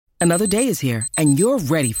Another day is here, and you're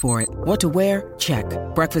ready for it. What to wear? Check.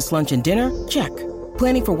 Breakfast, lunch, and dinner? Check.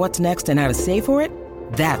 Planning for what's next and how to save for it?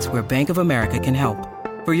 That's where Bank of America can help.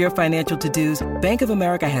 For your financial to-dos, Bank of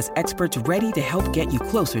America has experts ready to help get you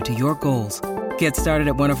closer to your goals. Get started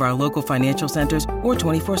at one of our local financial centers or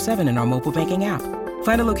 24/7 in our mobile banking app.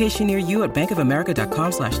 Find a location near you at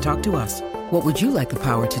bankofamerica.com/talktous. What would you like the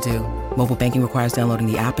power to do? Mobile banking requires downloading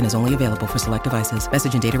the app and is only available for select devices.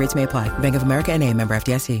 Message and data rates may apply. Bank of America N.A., member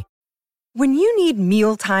FDIC. When you need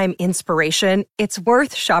mealtime inspiration, it's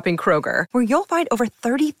worth shopping Kroger, where you'll find over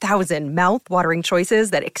 30,000 mouth-watering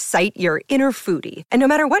choices that excite your inner foodie. And no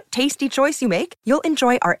matter what tasty choice you make, you'll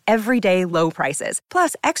enjoy our everyday low prices,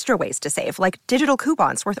 plus extra ways to save, like digital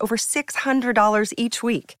coupons worth over $600 each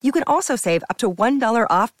week. You can also save up to $1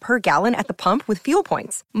 off per gallon at the pump with fuel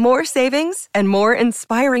points. More savings and more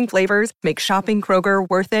inspiring flavors make shopping Kroger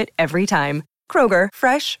worth it every time. Kroger,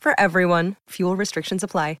 fresh for everyone. Fuel restrictions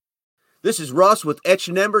apply. This is Russ with Etched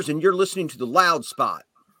and Embers, and you're listening to The Loud Spot.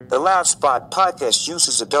 The Loud Spot podcast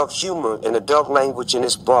uses adult humor and adult language in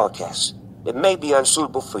its broadcast. It may be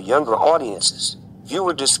unsuitable for younger audiences.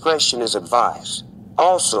 Viewer discretion is advised.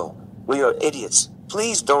 Also, we are idiots.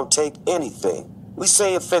 Please don't take anything we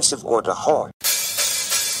say offensive or to heart.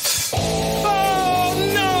 Oh,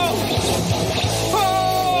 no!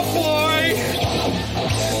 Oh, boy!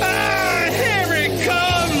 Ah, here it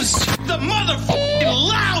comes! The motherfucking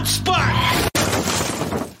Loud Spot!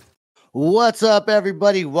 What's up,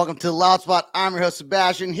 everybody? Welcome to the Loud Spot. I'm your host,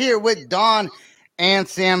 Sebastian, here with Don and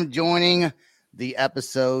Sam joining the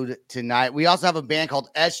episode tonight. We also have a band called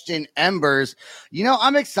Etched and Embers. You know,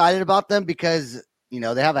 I'm excited about them because, you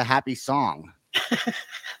know, they have a happy song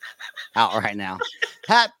out right now.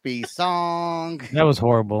 Happy song. That was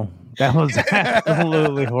horrible. That was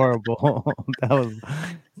absolutely horrible.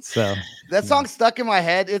 That song stuck in my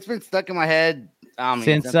head. It's been stuck in my head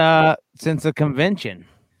since the convention.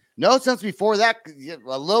 No, since before that,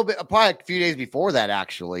 a little bit, probably a few days before that,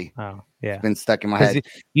 actually. Oh, yeah. It's been stuck in my head.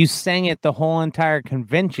 You sang it the whole entire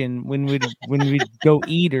convention when we'd go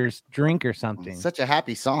eat or drink or something. Such a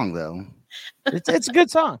happy song, though. It's a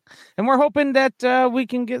good song. And we're hoping that we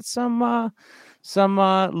can get some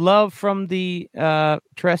love from the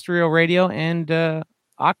terrestrial radio and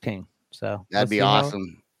Octane. So that'd be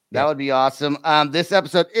awesome. That would be awesome. This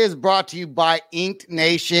episode is brought to you by Inked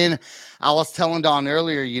Nation. I was telling Don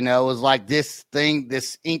earlier, you know, it was like this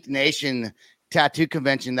Inked Nation tattoo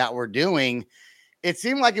convention that we're doing. It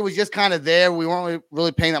seemed like it was just kind of there. We weren't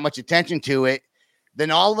really paying that much attention to it.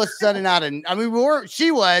 Then all of a sudden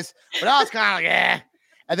she was, but I was kind of like, eh.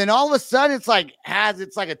 And then all of a sudden it's like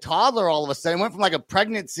a toddler all of a sudden. It went from like a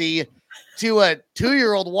pregnancy to a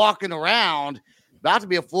 2-year-old walking around. About to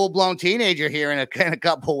be a full-blown teenager here in a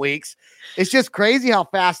couple weeks. It's just crazy how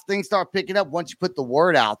fast things start picking up once you put the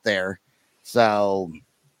word out there. So,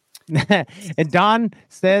 and Don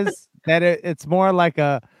says that it's more like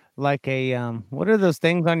a what are those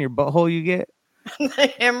things on your butthole you get?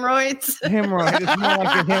 Hemorrhoids. Hemorrhoid. It's more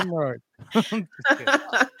like a hemorrhoid. I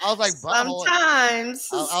was like, sometimes.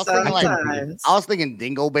 I was thinking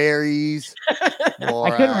dingleberries.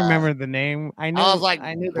 I couldn't remember the name. I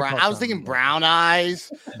was thinking brown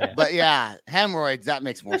eyes. Yeah. But yeah, hemorrhoids. That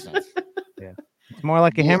makes more sense. Yeah, it's more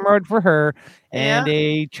like a hemorrhoid for her and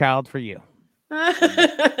a child for you.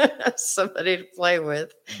 Somebody to play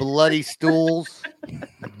with. Bloody stools.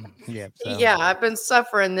 Yeah, I've been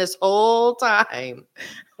suffering this whole time,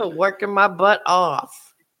 working my butt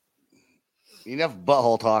off. Enough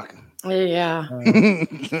butthole talk. Yeah.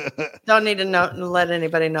 Don't need to let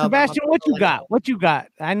anybody know. Sebastian, what you got?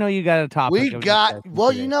 I know you got a topic.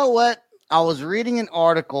 You know what? I was reading an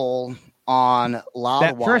article on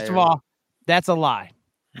Loudwire. First of all, that's a lie.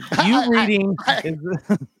 You reading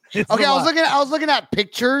okay, I was looking at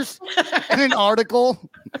pictures in an article.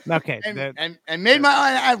 Okay, and made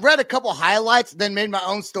I read a couple highlights, then made my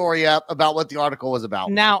own story up about what the article was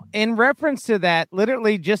about. Now, in reference to that,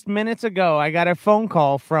 literally just minutes ago, I got a phone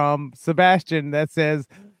call from Sebastian that says,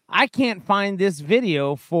 "I can't find this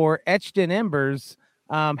video for Etched and Embers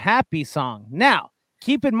happy song." Now,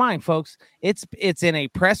 keep in mind, folks, it's in a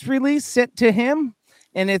press release sent to him,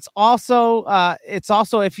 and it's also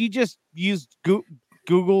if you just use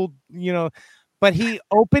Google, you know, but he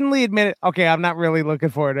openly admitted, okay, I'm not really looking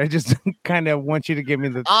for it. I just kind of want you to give me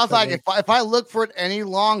the. I was like, if I look for it any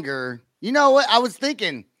longer, you know what? I was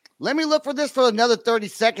thinking Let me look for this for another 30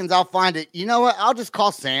 seconds. I'll find it. You know what? I'll just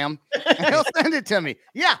call Sam and he'll send it to me.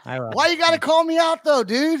 Yeah. Why you got to call me out though,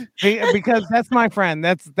 dude? Because that's my friend.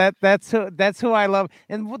 That's who I love.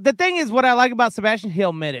 And the thing is, what I like about Sebastian,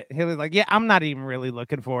 he'll admit it. He'll be like, yeah, I'm not even really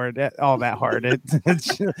looking for it all that hard.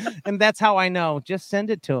 And that's how I know. Just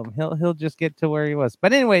send it to him. He'll just get to where he was.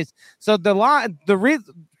 But anyways, so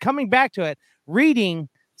coming back to it, reading,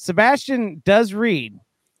 Sebastian does read,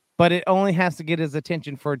 but it only has to get his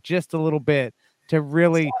attention for just a little bit to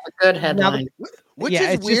really a good headline. Which is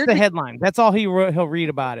it's weird. Just the headline. That's all he'll read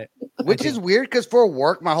about it. Which is weird because for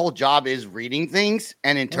work, my whole job is reading things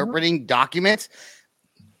and interpreting documents,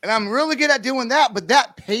 and I'm really good at doing that. But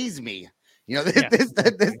that pays me. You know, this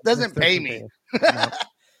doesn't pay me. No.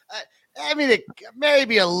 I mean, it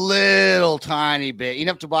maybe a little tiny bit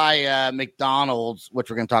enough to buy McDonald's, which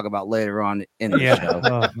we're going to talk about later on in the show.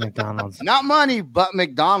 Oh, McDonald's, not money, but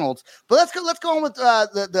McDonald's. But let's go on with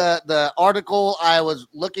the article I was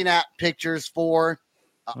looking at pictures for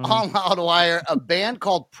on Loudwire. A band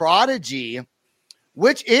called Prodigy,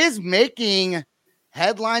 which is making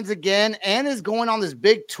headlines again and is going on this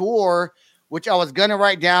big tour, which I was going to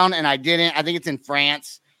write down and I didn't. I think it's in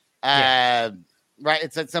France. Right,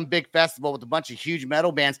 it's at some big festival with a bunch of huge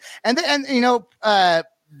metal bands, and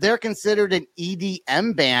they're considered an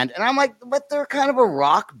EDM band, and I'm like, but they're kind of a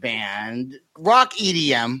rock band, rock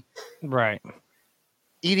EDM, right?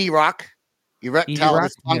 ED rock, erectile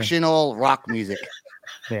dysfunctional rock music.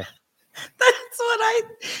 Yeah, that's what I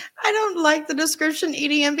don't like the description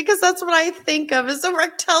EDM because that's what I think of as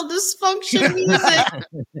erectile dysfunction music.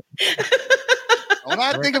 When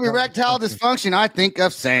I think of erectile dysfunction, I think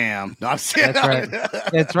of Sam. No, That's right.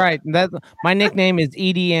 That's right. My nickname is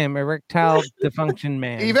EDM, erectile dysfunction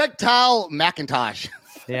man. Erectile Macintosh.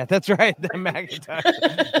 Yeah, that's right. The Macintosh.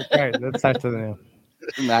 That's right. That's the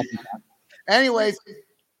name. Anyways,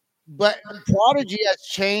 but Prodigy has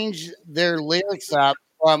changed their lyrics up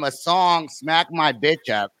from a song "Smack My Bitch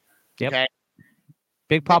Up." Yep. Okay.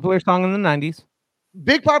 Big popular song in the 90s.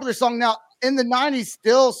 Big popular song now. In the 90s,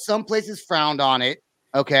 still some places frowned on it,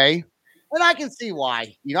 okay? And I can see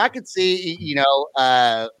why. You know, I could see,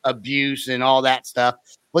 abuse and all that stuff.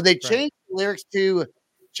 But they changed the lyrics to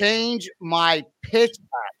change my pitch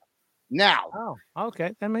up. Now. Oh,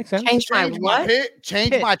 okay. That makes sense. Change my what?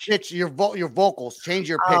 Change my pitch, your vocals. Change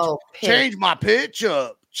your pitch. Change my pitch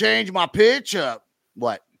up. Change my pitch up.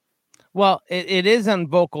 What? Well, it is on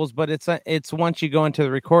vocals, but it's once you go into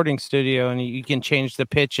the recording studio and you can change the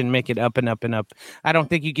pitch and make it up and up and up. I don't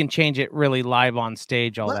think you can change it really live on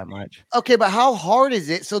stage that much. Okay, but how hard is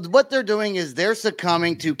it? So what they're doing is they're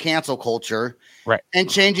succumbing to cancel culture, right, and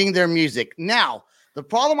changing their music. Now, the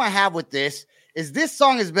problem I have with this is this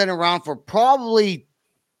song has been around for probably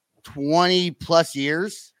 20 plus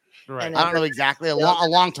years. Right. I don't know exactly, a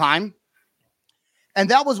long time. And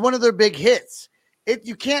that was one of their big hits.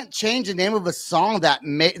 You can't change the name of a song that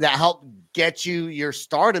helped get you your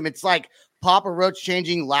stardom. It's like Papa Roach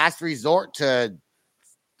changing Last Resort to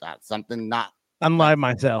something not. I'm live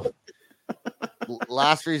myself.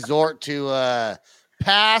 Last Resort to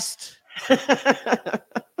Past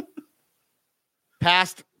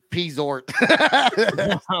P-Zort.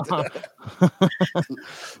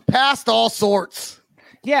 Past all sorts.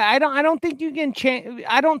 Yeah, I don't think you can change.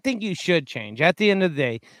 I don't think you should change at the end of the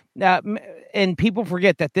day. And people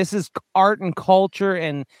forget that this is art and culture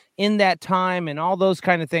and in that time and all those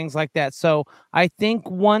kind of things like that. So I think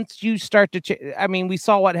once you start to we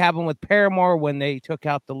saw what happened with Paramore when they took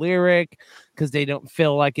out the lyric because they don't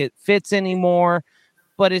feel like it fits anymore.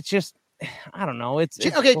 But it's just, I don't know. It's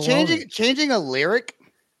okay. Changing a lyric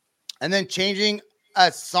and then changing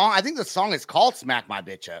a song. I think the song is called "Smack My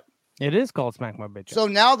Bitch Up." It is called "Smack My Bitch Up." So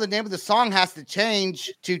now the name of the song has to change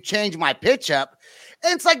my pitch up.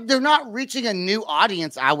 And it's like they're not reaching a new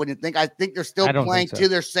audience, I wouldn't think. I think they're still playing to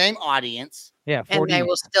their same audience. Yeah. And they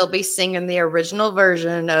will still be singing the original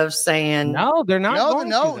version of saying. No, they're not.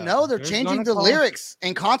 No, they're changing the lyrics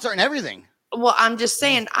in concert and everything. Well, I'm just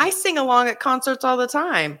saying, I sing along at concerts all the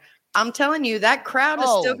time. I'm telling you, that crowd is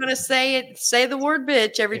still going to say the word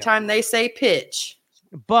bitch every time they say pitch.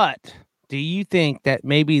 But do you think that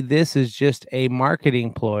maybe this is just a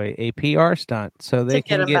marketing ploy, a PR stunt, so they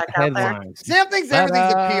can get headlines? Sam thinks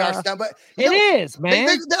everything's a PR stunt, but it is, man.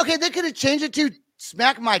 They could have changed it to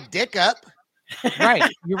 "Smack My Dick Up." Right,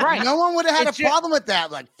 you're right. No one would have had a problem with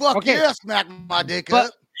that. Like, fuck yeah, smack my dick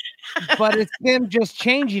up. But it's them just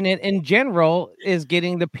changing it in general is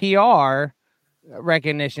getting the PR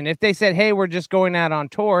recognition. If they said, hey, we're just going out on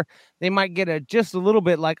tour, they might get just a little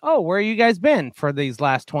bit like, oh, where you guys been for these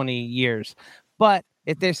last 20 years? But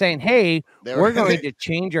if they're saying, hey, we're going to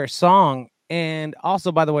change our song And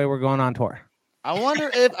also, by the way, we're going on tour. I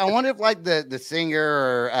wonder if like the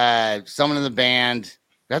singer or someone in the band.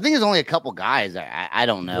 I think there's only a couple guys. I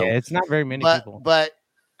don't know. Yeah, it's not very many people. But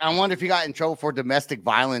I wonder if he got in trouble for domestic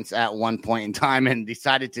violence at one point in time and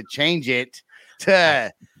decided to change it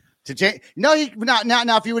to change. No,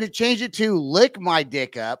 now if you would have changed it to lick my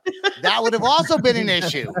dick up, that would have also been an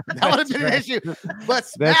issue. That would have been an issue. But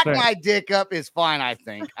smack my dick up is fine, I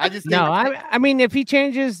think. I just think I mean, if he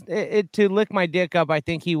changes it to lick my dick up, I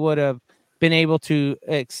think he would have been able to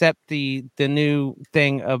accept the new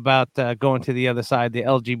thing about going to the other side, the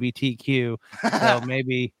LGBTQ. So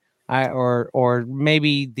maybe or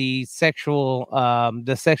maybe the sexual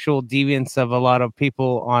deviance of a lot of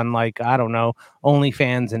people on, like, I don't know,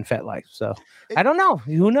 OnlyFans and FetLife. So I don't know.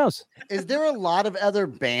 Who knows? Is there a lot of other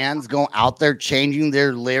bands going out there changing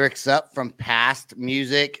their lyrics up from past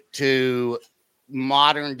music to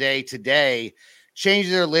modern day today?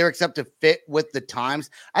 Changing their lyrics up to fit with the times.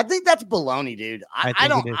 I think that's baloney, dude. I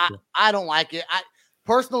don't like it.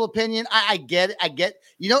 Personal opinion. I get it. I get,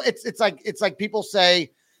 it's like people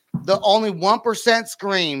say the only 1%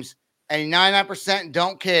 screams and 99%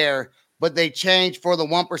 don't care, but they change for the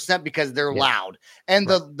 1% because they're loud. And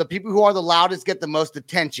the people who are the loudest get the most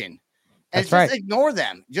attention. And just ignore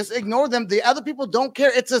them. Just ignore them. The other people don't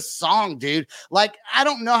care. It's a song, dude. Like, I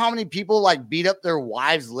don't know how many people like beat up their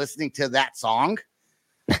wives listening to that song.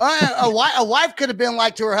 A wife could have been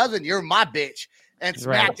like to her husband, "You're my bitch," and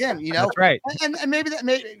smacked him. That's right. And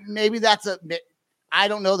maybe that's I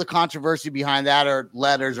don't know the controversy behind that, or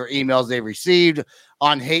letters or emails they received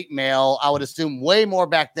on hate mail. I would assume way more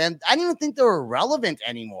back then. I didn't even think they were relevant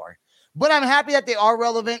anymore. But I'm happy that they are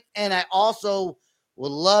relevant, and I also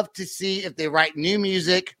would love to see if they write new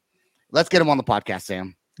music. Let's get them on the podcast,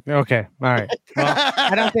 Sam. Okay. All right. Well,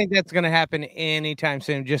 I don't think that's going to happen anytime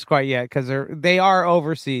soon, just quite yet, because they are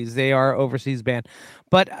overseas. They are overseas band.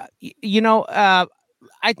 But,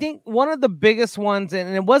 I think one of the biggest ones,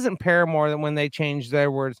 and it wasn't Paramore when they changed their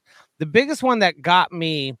words, the biggest one that got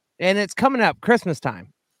me, and it's coming up Christmas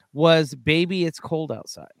time, was "Baby, It's Cold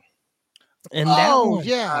Outside." And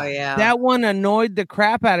that one annoyed the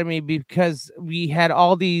crap out of me, because we had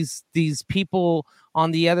all these people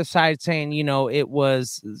on the other side saying, it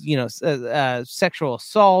was, sexual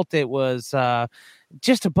assault. It was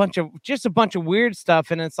just a bunch of weird stuff.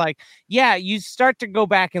 And it's like, yeah, you start to go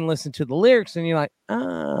back and listen to the lyrics and you're like,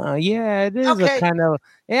 yeah, it is a kind of,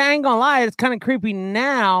 I ain't gonna lie, it's kind of creepy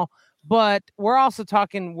now, but we're also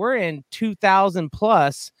talking, we're in 2000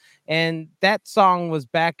 plus. And that song was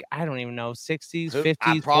back, I don't even know, 60s,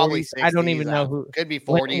 50s, probably 40s. 60s, I don't even know who. Could be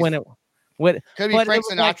 40s. Could be Frank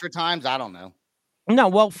Sinatra times. I don't know. No,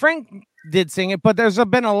 well, Frank did sing it, but there's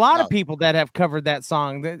been a lot of people that have covered that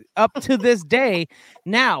song up to this day.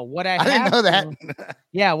 Now, what I didn't know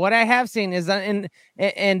that. What I have seen is, and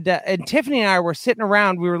Tiffany and I were sitting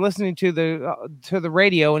around. We were listening to the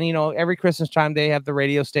radio, and every Christmas time they have the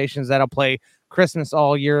radio stations that'll play Christmas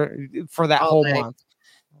all year for that whole month.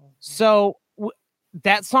 So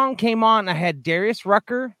that song came on. I had Darius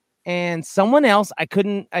Rucker and someone else. I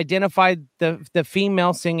couldn't identify the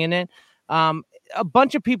female singing it. A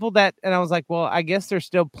bunch of people and I was like, well, I guess they're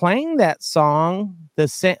still playing that song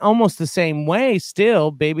almost the same way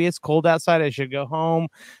still. "Baby, It's Cold Outside. I should go home.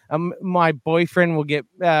 My boyfriend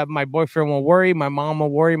will worry. My mom will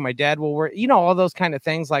worry. My dad will worry. All those kind of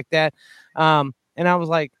things like that. And I was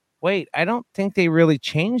like, wait, I don't think they really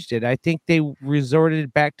changed it. I think they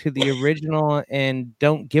resorted back to the original and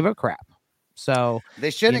don't give a crap. So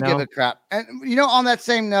they shouldn't give a crap. And on that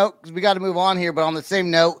same note, because we got to move on here, but on the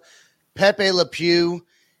same note, Pepe Le Pew,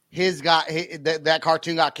 that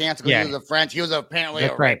cartoon got canceled because he was a French. He was apparently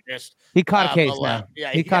a rapist. He caught a case now.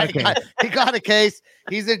 Yeah, he caught a case. He caught a case.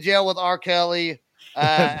 He's in jail with R. Kelly.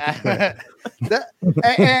 And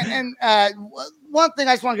one thing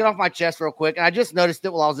I just want to get off my chest real quick, and I just noticed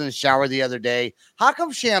it while I was in the shower the other day. How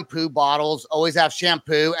come shampoo bottles always have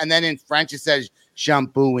shampoo, and then in French it says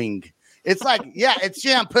shampooing? It's like, yeah, it's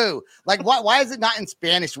shampoo. Like, why is it not in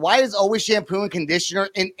Spanish? Why is always shampoo and conditioner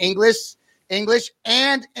in English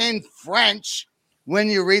and in French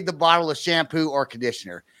when you read the bottle of shampoo or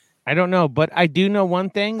conditioner? I don't know, but I do know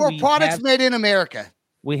one thing. For products made in America.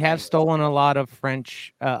 We have stolen a lot of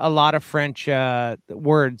French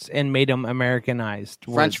words and made them Americanized.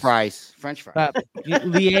 French fries.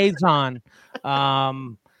 Liaison,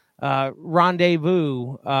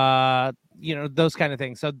 rendezvous, those kind of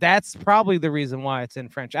things. So that's probably the reason why it's in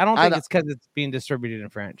French. I don't think it's because it's being distributed in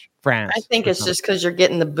France. I think it's just because you're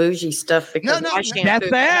getting the bougie stuff. Because that's exactly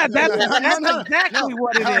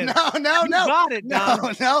what it is. No. You got it.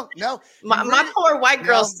 No. My poor white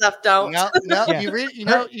girl stuff don't. No. Yeah. You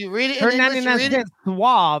read it. Her 99-cent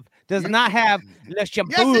Suave does not have le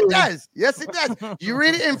shampoo. Yes, it does. You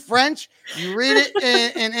read it in French, you read it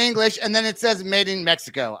in English, and then it says made in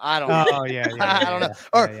Mexico. I don't know. Oh, yeah. I don't know.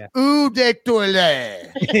 Or eau de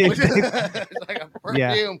toilette, which is like a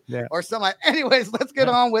perfume or something. Anyways, let's get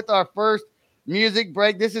on with our first music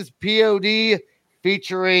break. This is POD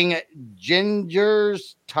featuring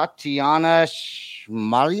Ginger's Tatiana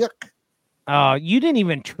Shmaliuk. Oh, you didn't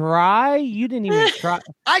even try.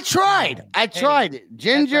 I tried.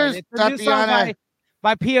 Ginger's Tatiana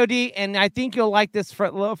by POD, and I think you'll like this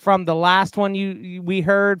from the last one we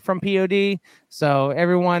heard from POD. So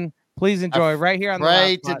everyone, please enjoy right here on the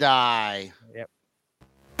Afraid to Die. Yep.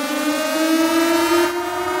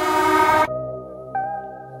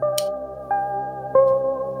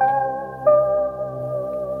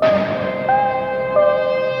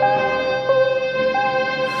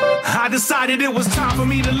 I decided it was time for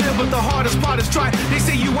me to live, but the hardest part is try. They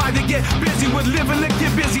say you either get busy with living or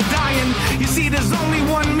get busy dying. You see, there's only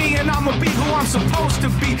one me, and I'ma be who I'm supposed to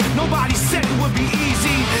be. Nobody said it would be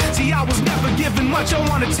easy. See, I was never given much, I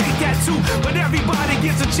wanna take that too. But everybody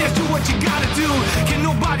gets a chance, do what you gotta do. Can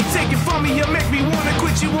nobody take it from me? You make me wanna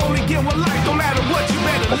quit. You only get one life, no matter what, you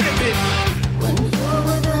better live it. When you're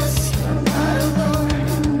with us, you're not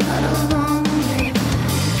alone, baby.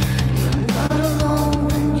 You're not alone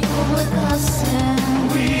when you're with us,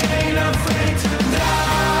 and we ain't afraid to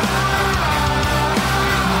die.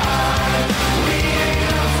 We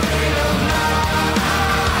ain't afraid of life.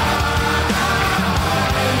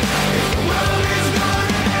 If the world is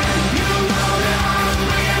gonna end, you know that I'm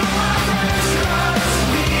bringing my friends to us.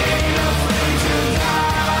 We ain't afraid to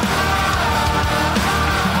die.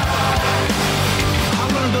 I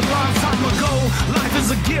learned a long time ago, life is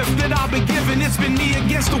a gift that I've been given. It's been me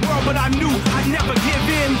against the world, but I knew I'd never give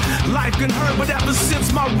in. Life can hurt, but ever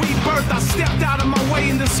since my rebirth, I stepped out of my way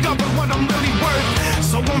and discovered what I'm really worth.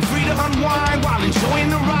 So I'm free to unwind while enjoying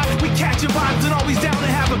the ride. We catch your vibes and always down to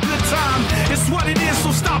have a good time. It's what it is,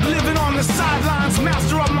 so stop living on the sidelines.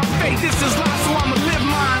 Master of my fate, this is life, so I'ma live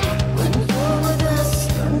mine. when you're with us,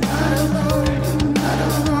 you're not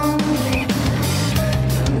alone, baby.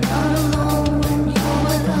 You're not alone when you're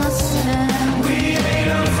with us, and We ain't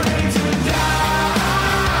afraid to die.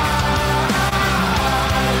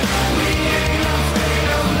 We ain't afraid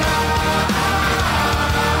of life.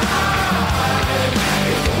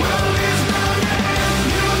 If the world is gonna end,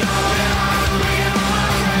 you know that I'm bringing my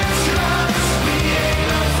friends to us. We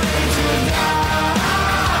ain't afraid to die.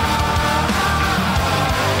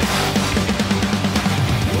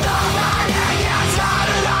 Nobody gets out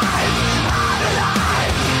alive, out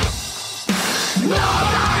alive.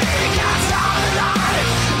 Nobody gets out alive,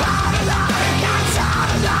 out alive, gets out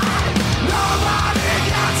alive. Nobody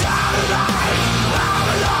gets out alive, out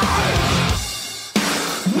alive.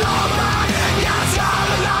 Nobody gets out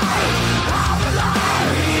alive, out alive.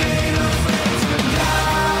 We ain't afraid to die.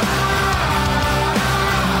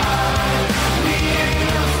 We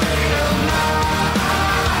ain't afraid of life.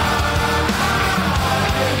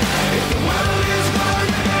 If the world is gonna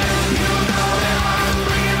end, you know that I'm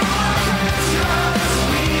bringing my friends to us.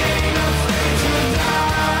 We ain't afraid to die.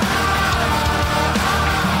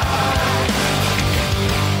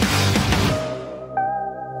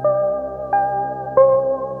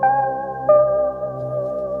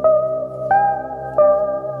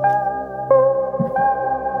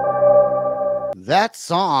 That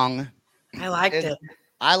song, I liked it.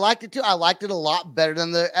 I liked it too. I liked it a lot better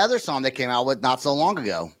than the other song they came out with not so long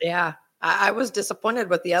ago. Yeah, I was disappointed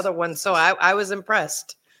with the other one, so I was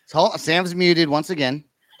impressed. So Sam's muted once again.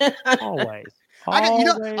 Always. I'm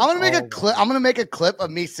gonna make a clip. I'm gonna make a clip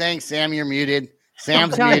of me saying, "Sam, you're muted.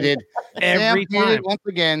 Sam's muted. Every Sam's muted time. once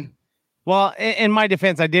again." Well, in my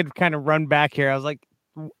defense, I did kind of run back here. I was like,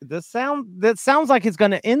 that sounds like it's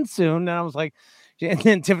going to end soon. And I was like, and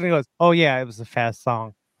then Tiffany goes, oh yeah, it was a fast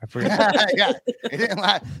song. I forgot. Yeah, it didn't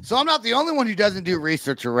lie. So I'm not the only one who doesn't do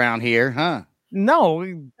research around here, huh? No,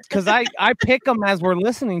 because I pick them as we're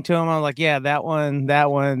listening to them. I'm like, yeah, that one.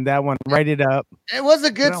 Write it up. It was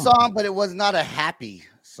a good song, but it was not a happy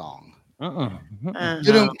song.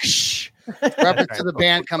 Reference to the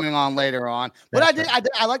band coming on later on, but I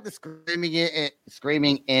like the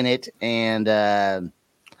screaming in it, and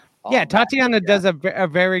Tatiana does a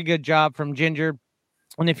very good job from Ginger.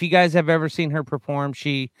 And if you guys have ever seen her perform,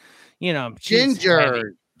 she, she's heavy.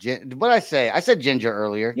 What did I say? I said Ginger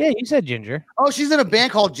earlier. Yeah, you said Ginger. Oh, she's in a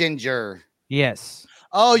band called Ginger. Yes.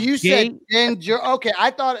 Oh, you said Ginger. Okay,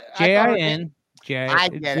 I thought J-I-N. I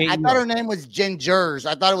get it. I thought her name was Gingers.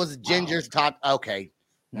 I thought it was Ginger's top. Okay,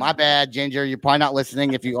 my bad, Ginger. You're probably not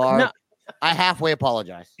listening. If you are, No. I halfway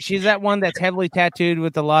apologize. She's that one that's heavily tattooed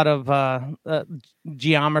with a lot of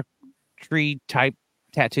geometry type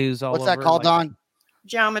tattoos all What's over. that called, Don?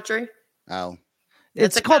 Geometry. Oh,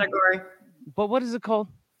 It's a called, category. But what is it called?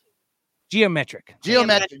 Geometric.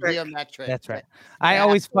 Geometric. That's right. I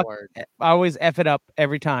always F it up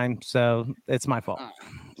every time, so it's my fault.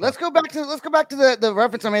 Let's go back to the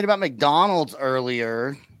reference I made about McDonald's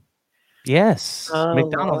earlier. Yes, Oh,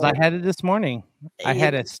 McDonald's. Lord. I had it this morning. I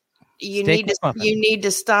had a You steak need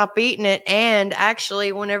to stop eating it. And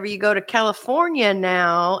actually, whenever you go to California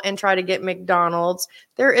now and try to get McDonald's,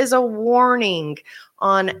 there is a warning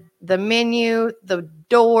on the menu, the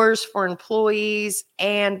doors for employees,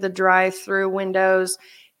 and the drive-through windows,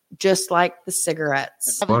 just like the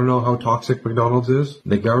cigarettes. Want to know how toxic McDonald's is?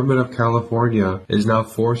 The government of California is now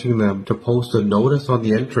forcing them to post a notice on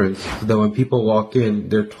the entrance so that when people walk in,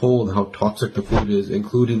 they're told how toxic the food is,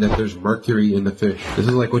 including that there's mercury in the fish. This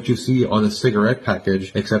is like what you see on a cigarette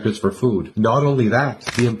package, except it's for food. Not only that,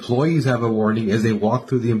 the employees have a warning as they walk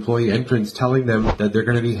through the employee entrance telling them that they're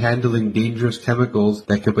going to be handling dangerous chemicals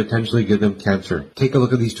that could potentially give them cancer. Take a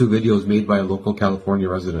look at these two videos made by a local California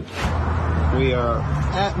resident. We are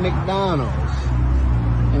at McDonald's,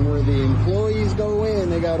 and where the employees go in,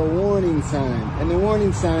 they got a warning sign. And the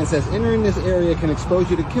warning sign says, entering this area can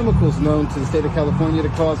expose you to chemicals known to the state of California to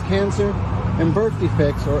cause cancer and birth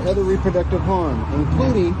defects or other reproductive harm,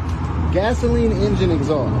 including gasoline engine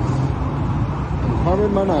exhaust and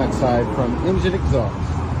carbon monoxide from engine exhaust.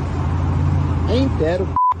 Ain't that a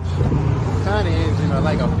What kind of engine? Or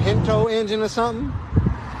like a Pinto engine or something?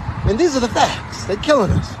 And these are the facts. They're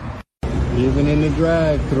killing us. Even in the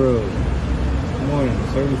drive-thru. Morning.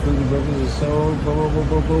 Certain food and beverages sold. Boom, boom,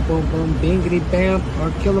 boom, boom, boom, boom. Bingity bam.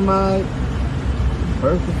 Archilamide.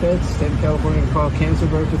 Birth defects. State of California to call cancer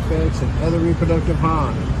birth defects and other reproductive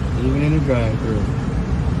harm. Even in the drive-thru.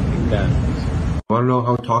 McDonald's. Want to know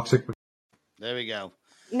how toxic? There we go.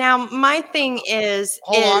 Now, my thing is,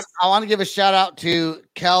 Hold on. I want to give a shout out to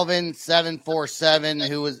Kelvin747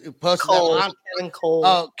 who posted Cole, that on Kevin Cole.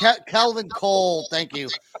 Oh, Kelvin Cole, thank you.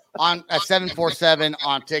 On 747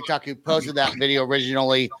 on TikTok, who posted that video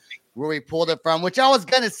originally where we pulled it from, which I was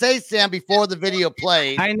gonna say, Sam, before the video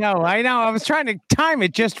played. I know. I was trying to time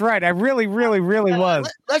it just right. I really was.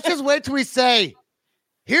 Let's just wait till we say,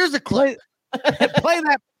 here's a clip. Play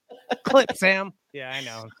that clip, Sam. Yeah, I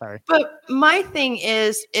know. I'm sorry. But my thing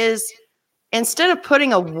is instead of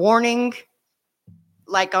putting a warning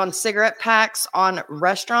like on cigarette packs on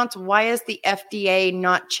restaurants, why is the FDA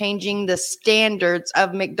not changing the standards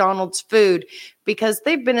of McDonald's food? Because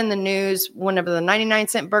they've been in the news whenever the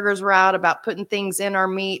 99-cent burgers were out about putting things in our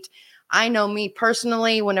meat. I know me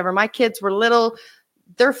personally, whenever my kids were little,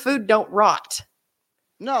 their food don't rot.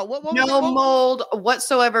 No, no mold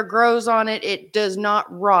whatsoever grows on it. It does not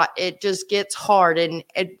rot. It just gets hard. And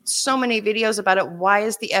so many videos about it. Why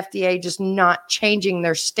is the FDA just not changing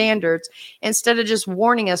their standards instead of just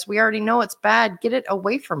warning us? We already know it's bad. Get it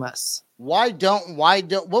away from us. Why don't what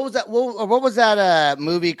was that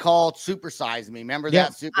movie called Super Size Me? Remember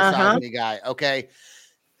that Super Size Me guy? Okay.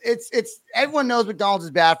 It's everyone knows McDonald's is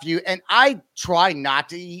bad for you, and I try not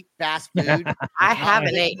to eat fast food. I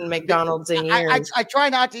haven't eaten McDonald's in years. I try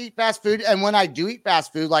not to eat fast food, and when I do eat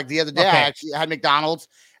fast food, like the other day, I actually had McDonald's,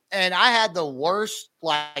 and I had the worst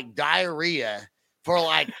like diarrhea for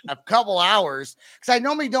like a couple hours because I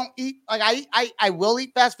normally don't eat. Like I will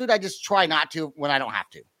eat fast food. I just try not to when I don't have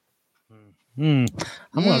to.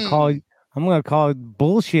 I'm gonna call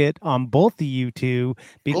bullshit on both of you two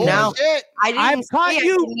because I've caught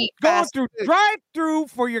you going through drive-through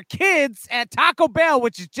for your kids at Taco Bell,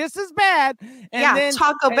 which is just as bad. And then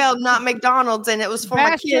Taco Bell, not McDonald's, and it was for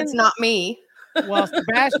my kids, not me. Well,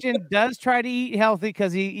 Sebastian does try to eat healthy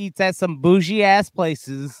because he eats at some bougie ass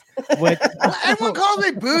places. Everyone calls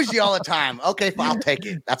me bougie all the time. Okay, fine, I'll take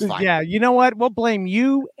it. That's fine. Yeah, you know what? We'll blame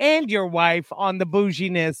you and your wife on the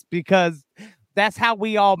bouginess because that's how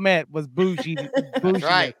we all met, was bougie. That's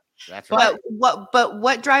right. That's right. But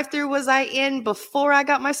what drive-through was I in before I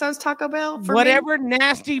got my son's Taco Bell? Whatever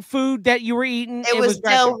nasty food that you were eating, it was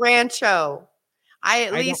Del Rancho. I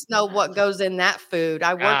at least know what goes in that food.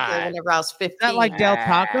 I worked there whenever I was 15. Is that like Del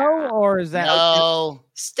Taco, or is that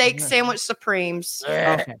steak sandwich supremes?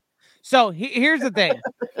 Okay. So here's the thing,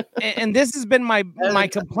 and this has been my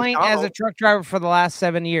complaint as a truck driver for the last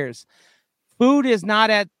 7 years. Food is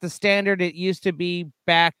not at the standard it used to be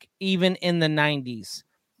back even in the 90s.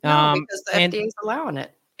 No, because the FDA is allowing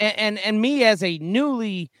it. And me as a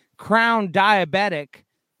newly crowned diabetic,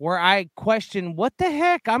 where I question what the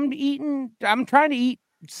heck I'm trying to eat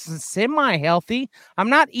semi-healthy. I'm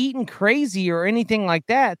not eating crazy or anything like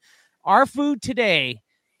that. Our food today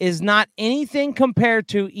is not anything compared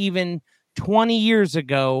to even 20 years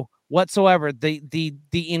ago whatsoever. The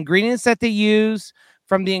ingredients that they use,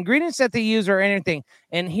 from the ingredients that they use or anything.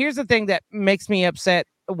 And here's the thing that makes me upset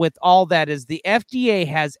with all that is the FDA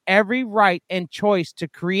has every right and choice to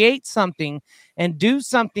create something and do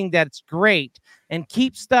something that's great and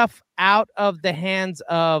keep stuff out of the hands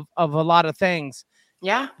of a lot of things.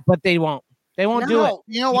 Yeah. But they won't. They won't do it.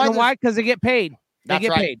 You know why? Why? Because they get paid. They That's get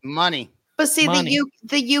right. paid. Money. But see,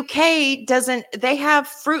 the UK doesn't, they have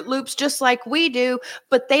Fruit Loops just like we do,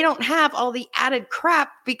 but they don't have all the added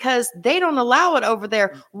crap because they don't allow it over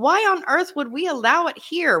there. Why on earth would we allow it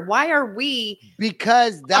here? Why are we?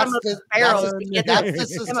 Because that's the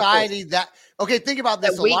society that, okay, think about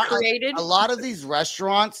this. A lot of these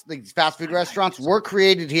restaurants, these fast food restaurants were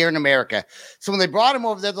created here in America. So when they brought them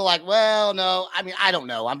over there, they're like, well, no, I mean, I don't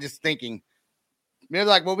know. I'm just thinking. They're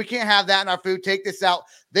like, well, we can't have that in our food. Take this out.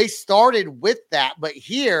 They started with that, but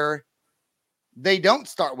here they don't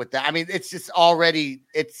start with that. I mean, it's just already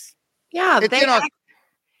it's in our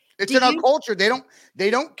culture. They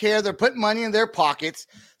don't care. They're putting money in their pockets.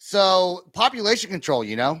 So population control,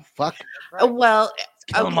 fuck. Well,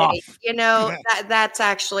 okay, that's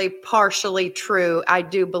actually partially true. I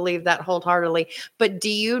do believe that wholeheartedly. But do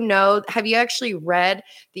you know? Have you actually read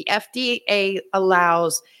the FDA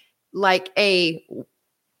allows like a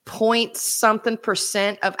point something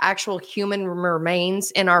 % of actual human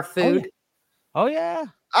remains in our food? Oh yeah.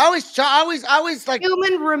 I always like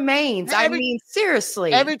human remains. I mean,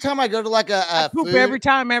 seriously. Every time I go to like a poop food, every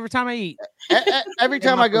time I eat. Every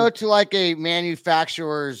time I go to like a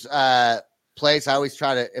manufacturer's place, I always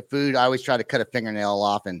try to cut a fingernail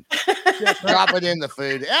off and drop it in the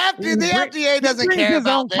food. The FDA doesn't care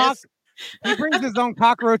about this. He brings his own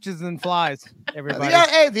cockroaches and flies. Everybody. Yeah,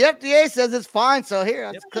 hey, the FDA says it's fine. So here,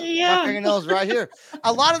 let's cut my fingernails right here.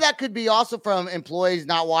 A lot of that could be also from employees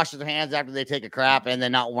not washing their hands after they take a crap and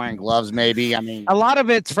then not wearing gloves. Maybe. I mean, a lot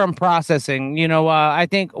of it's from processing. I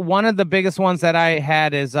think one of the biggest ones that I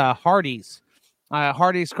had is Hardee's,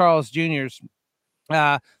 Carl's Jr.'s.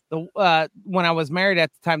 When I was married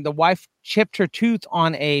at the time, the wife chipped her tooth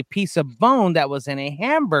on a piece of bone that was in a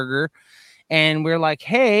hamburger, and we're like,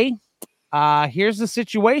 hey. Here's the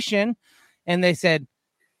situation. And they said,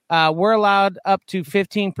 we're allowed up to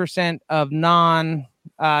 15% of non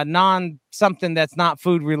something that's not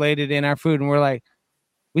food related in our food. And we're like,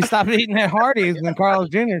 we stopped eating at Hardee's and Carl's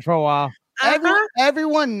Jr. for a while.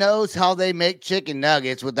 Everyone knows how they make chicken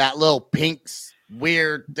nuggets with that little pink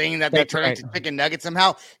weird thing that they turn into chicken nuggets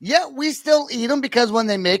somehow. Yet we still eat them because when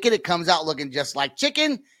they make it, it comes out looking just like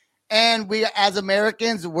chicken. And we, as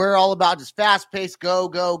Americans, we're all about just fast-paced, go,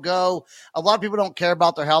 go, go. A lot of people don't care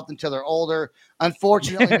about their health until they're older.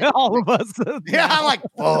 Unfortunately, all of us. Yeah, I'm like,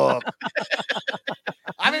 fuck.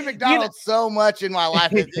 I mean, McDonald's so much in my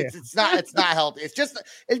life. It's not healthy. It's just,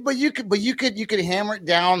 but you could hammer it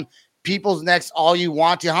down people's necks all you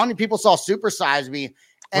want to. How many people saw Super Size Me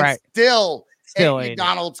and still ate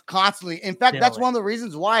McDonald's constantly? In fact, that's one of the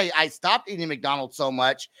reasons why I stopped eating McDonald's so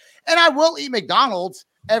much. And I will eat McDonald's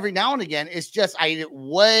every now and again. It's just I eat it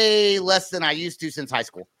way less than I used to since high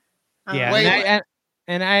school. Yeah,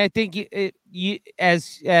 and I think you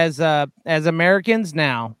as Americans,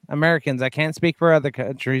 I can't speak for other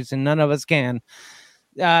countries, and none of us can.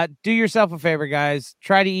 Do yourself a favor, guys.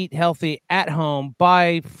 Try to eat healthy at home.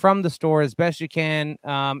 Buy from the store as best you can.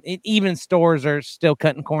 Even stores are still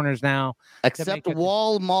cutting corners now, except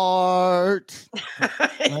Walmart.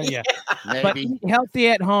 Yeah, maybe. But eat healthy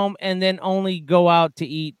at home, and then only go out to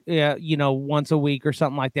eat, once a week or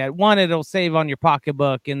something like that. One, it'll save on your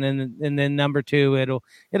pocketbook, and then number two,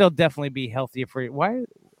 it'll definitely be healthier for you.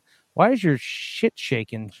 Why is your shit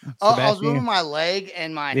shaking? Oh, I was moving my leg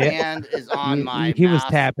and my hand is on my. He was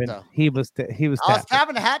tapping. So. He was tapping. I was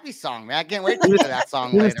tapping a happy song, man. I can't wait to hear that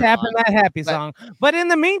song. He was tapping that happy song. But in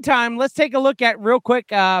the meantime, let's take a look at real quick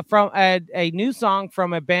from a new song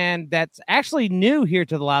from a band that's actually new here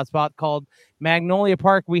to the Loud Spot called Magnolia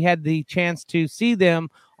Park. We had the chance to see them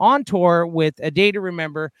on tour with A Day to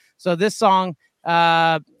Remember. So this song,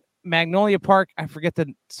 Magnolia Park, I forget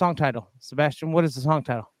the song title. Sebastian, what is the song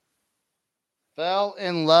title? Fell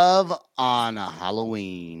in Love on a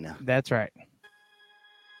Halloween. That's right.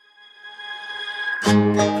 You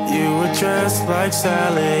were dressed like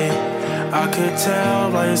Sally. I could tell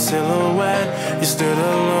by your silhouette. You stood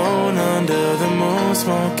alone under the moon,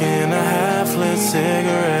 smoking a half-lit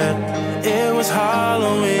cigarette. It was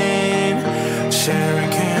Halloween, sharing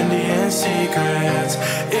candy and secrets.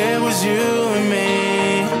 It was you and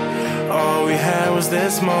me. All we had was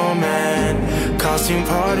this moment. Costume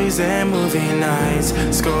parties and movie nights,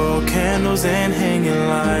 skull candles and hanging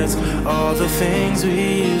lights. All the things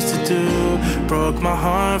we used to do broke my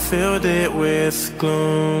heart, filled it with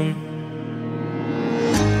gloom.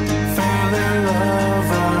 Fell in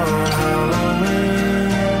love on Halloween.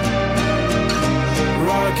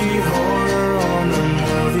 Rocky Horror on the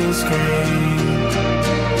movie screen.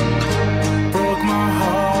 Broke my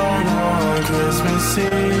heart on Christmas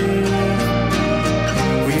Eve.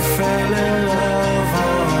 We fell in love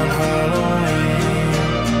on Halloween.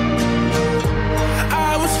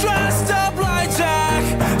 I was dressed up like Jack.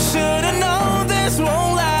 Should've known this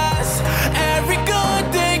won't last. Every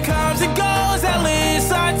good thing comes and goes. At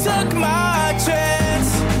least I took my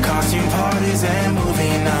chance. Costume parties and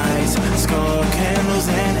movie nights, skull candles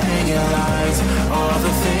and hanging lights. All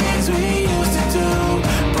the things we used to do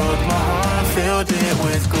broke my heart, filled it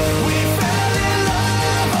with glue. We fell in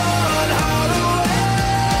love on Halloween.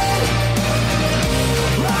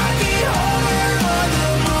 Rocky Horror on the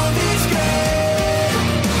movie screen.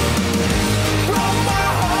 Broke my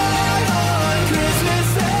heart on Christmas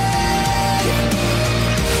Eve.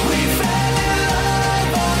 We fell in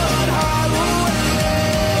love on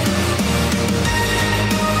Halloween.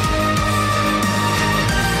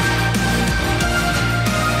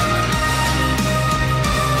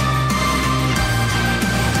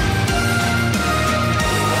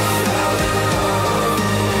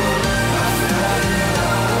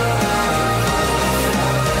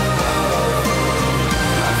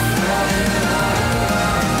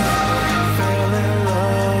 Fell in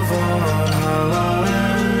love on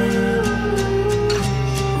Halloween.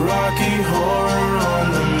 Rocky Horror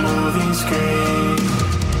on the movie screen.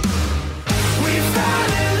 We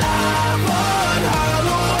fell in love on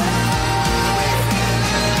Halloween.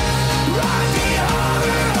 Rocky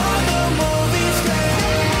Horror on the movie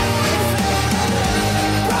screen.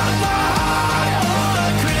 Broke my heart on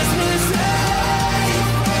Christmas Eve.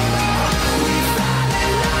 We fell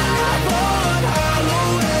in love on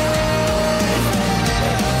Halloween.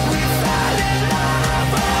 We fell in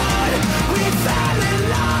love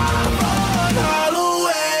on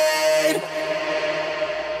Halloween.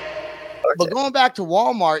 But going back to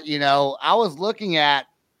Walmart, you know, I was looking at,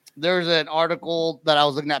 there's an article that I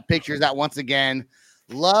was looking at pictures at once again,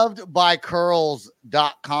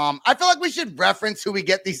 lovedbycurls.com. I feel like we should reference who we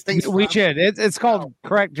get these things We from. should. It's called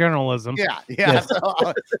correct journalism. Yeah. Yes. So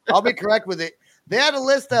I'll be correct with it. They had a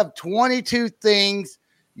list of 22 things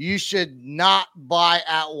you should not buy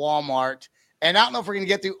at Walmart. And I don't know if we're going to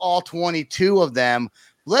get through all 22 of them.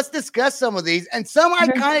 Let's discuss some of these. And some I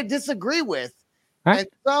kind of disagree with. Huh? And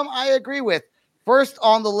some I agree with. First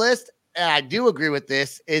on the list, and I do agree with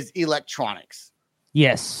this, is electronics.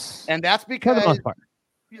 Yes. And that's For because the most part.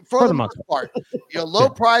 for the most part, low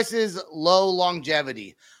prices, low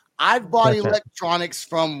longevity. I've bought That's right. electronics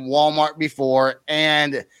from Walmart before,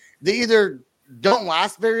 and they either don't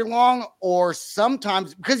last very long, or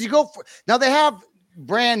sometimes because you go for, now they have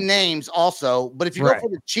brand names also, but if you Right. go for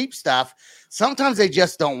the cheap stuff, sometimes they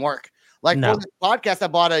just don't work. Like No. for this podcast, I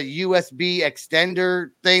bought a USB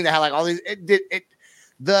extender thing that had like all these.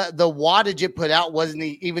 The wattage it put out wasn't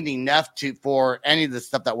even enough for any of the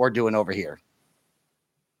stuff that we're doing over here.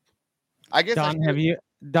 I guess. Don, have you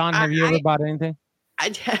ever bought anything?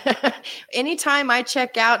 Anytime I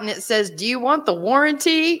check out and it says, "Do you want the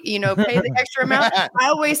warranty?" Pay the extra amount. I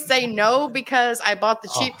always say no because I bought the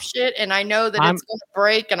cheap shit and I know that it's going to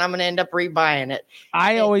break and I'm going to end up rebuying it.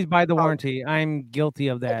 I always buy the warranty. I'm guilty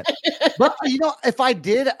of that. But if I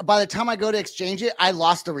did, by the time I go to exchange it, I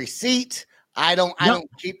lost the receipt. I don't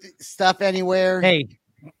keep stuff anywhere. Hey,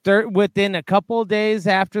 within a couple of days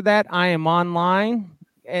after that, I am online.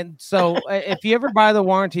 And so if you ever buy the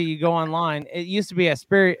warranty, you go online. It used to be a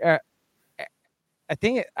Spirit. I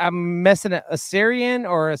think I'm messing a Syrian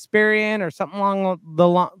or a Sperian or something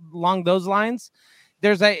along those lines.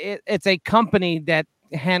 It's a company that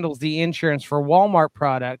handles the insurance for Walmart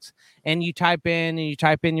products, and you type in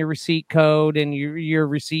your receipt code and your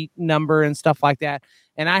receipt number and stuff like that.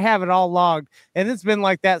 And I have it all logged, and it's been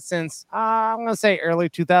like that since I'm going to say early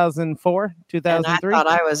 2004, 2003. And I thought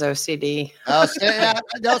I was OCD. Oh, Sam,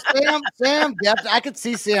 I could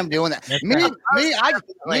see Sam doing that. We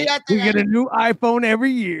get a new iPhone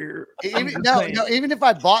every year. Even if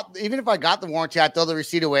I got the warranty, I throw the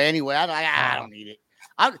receipt away anyway. I don't need it.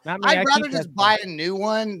 I'd I rather keep just that buy a new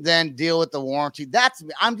one than deal with the warranty.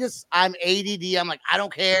 I'm ADD. I'm like, I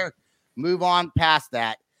don't care. Move on past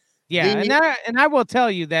that. Yeah, and I will tell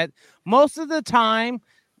you that most of the time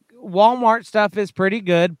Walmart stuff is pretty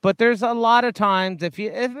good, but there's a lot of times if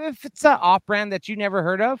it's an off brand that you never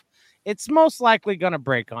heard of, it's most likely going to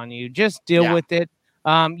break on you. Just deal with it.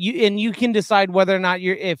 You can decide whether or not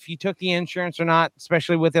if you took the insurance or not,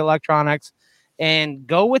 especially with electronics, and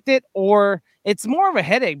go with it, or it's more of a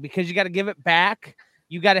headache because you got to give it back.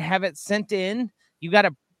 You got to have it sent in. You got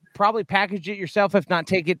to probably package it yourself, if not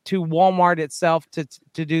take it to Walmart itself to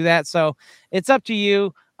do that. So it's up to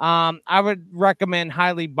you. I would recommend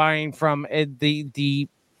highly buying from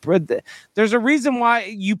there's a reason why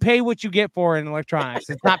you pay what you get for in electronics.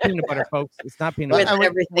 It's not peanut butter, folks. It's not peanut butter. With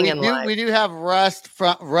everything in life. We do have Russ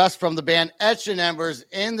from the band Etched and Embers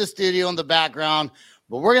in the studio in the background,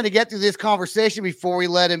 but we're going to get through this conversation before we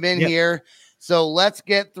let him in here. So let's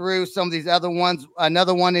get through some of these other ones.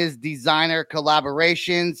 Another one is designer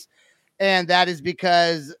collaborations, and that is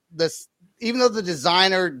because even though the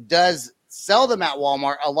designer does sell them at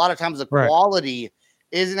Walmart, a lot of times the quality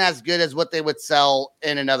isn't as good as what they would sell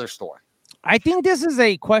in another store. I think this is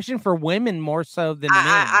a question for women more so than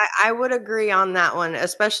men. I would agree on that one,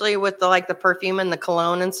 especially with the perfume and the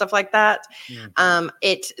cologne and stuff like that.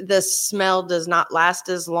 The smell does not last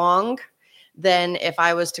as long than if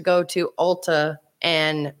I was to go to Ulta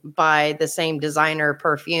and buy the same designer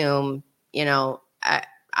perfume.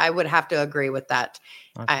 I would have to agree with that.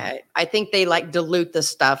 Okay. I think they dilute the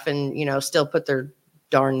stuff and still put their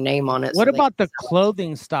darn name on it. What about the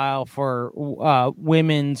clothing style for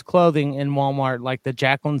women's clothing in Walmart, like the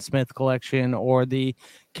Jacqueline Smith collection or the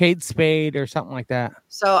Kate Spade or something like that?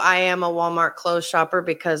 So I am a Walmart clothes shopper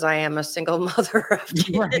because I am a single mother of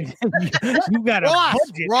kids. Right. You got a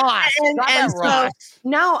budget. Ross.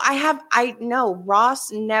 No, I know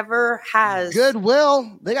Ross never has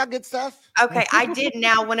Goodwill. They got good stuff. Okay, I did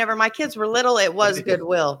now. Whenever my kids were little, it was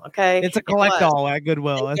Goodwill. Okay, it's a collect all at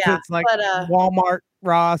Goodwill. It's like Walmart,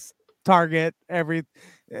 Ross, Target,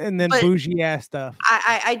 and then bougie ass stuff.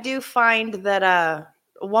 I do find that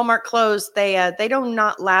Walmart clothes they do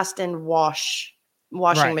not last in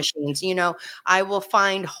washing machines. I will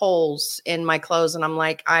find holes in my clothes, and I'm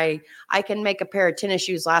like, I can make a pair of tennis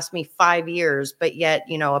shoes last me 5 years, but yet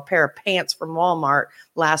a pair of pants from Walmart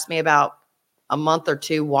lasts me about a month or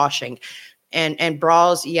two washing. And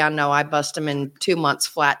bras, I bust them in 2 months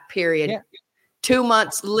flat, period. Yeah. 2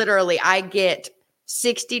 months, literally. I get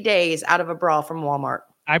 60 days out of a bra from Walmart.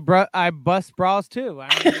 I bust bras too. I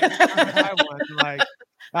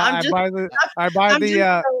buy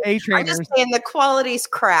the A-trainers. I'm just saying the quality's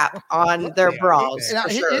crap on their bras. Now,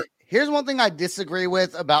 here's one thing I disagree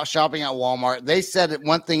with about shopping at Walmart. They said that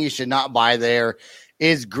one thing you should not buy there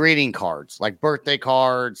is greeting cards, like birthday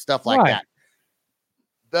cards, stuff like that.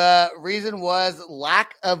 The reason was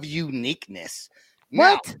lack of uniqueness.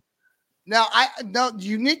 What? Now,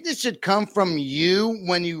 uniqueness should come from you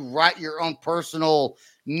when you write your own personal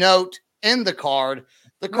note in the card.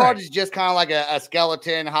 The card is just kind of like a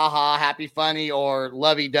skeleton, haha, happy, funny, or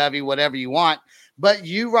lovey-dovey, whatever you want. But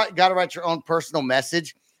you got to write your own personal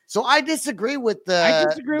message. So I disagree with I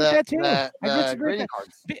disagree with that too. I disagree with that.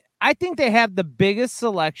 Cards. I think they have the biggest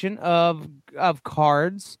selection of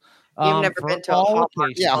cards. You've never been to a Hallmark.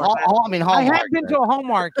 Yeah, Hallmark. I have been to a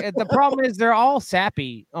Hallmark. The problem is they're all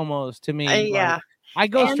sappy almost to me. Yeah. I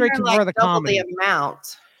go straight for the comedy. The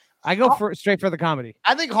amount. I go straight for the comedy.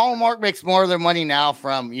 I think Hallmark makes more of their money now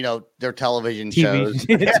from, their television shows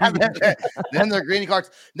than their greeting cards.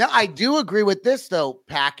 Now, I do agree with this, though.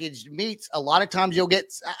 Packaged meats, a lot of times you'll get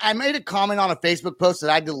 – I made a comment on a Facebook post that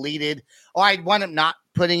I deleted, or I wound up not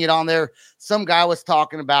putting it on there. Some guy was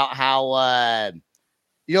talking about how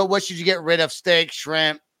what should you get rid of? Steak,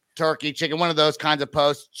 shrimp, turkey, chicken, one of those kinds of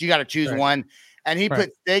posts. You got to choose one. And he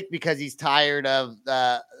put steak because he's tired of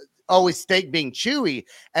always steak being chewy.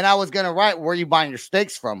 And I was going to write, where are you buying your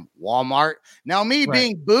steaks from? Walmart. Now, me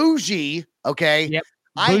being bougie, I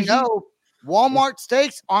know Walmart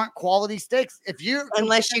steaks aren't quality steaks.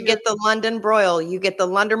 Unless you get the London broil. You get the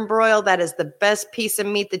London broil. That is the best piece of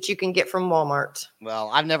meat that you can get from Walmart. Well,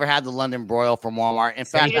 I've never had the London broil from Walmart. In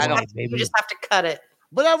fact, you just have to cut it.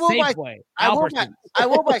 But I will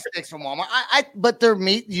buy steaks from Walmart. But their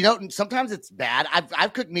meat, sometimes it's bad.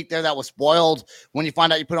 I've cooked meat there that was spoiled. When you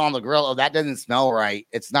find out you put it on the grill, oh, that doesn't smell right.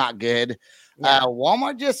 It's not good. Yeah.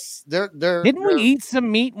 Walmart Didn't we eat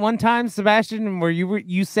some meat one time, Sebastian, where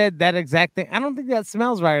you said that exact thing? I don't think that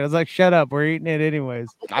smells right. I was like, shut up, we're eating it anyways.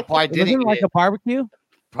 I probably didn't. Like a barbecue.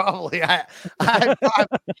 Probably.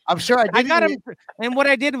 I'm sure I did. I got him, and what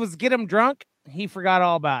I did was get him drunk. He forgot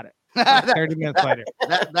all about it. 30 minutes later.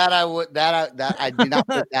 I do not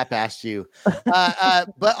put that past you.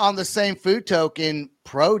 But on the same food token,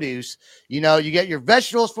 produce, you get your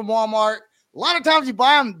vegetables from Walmart. A lot of times you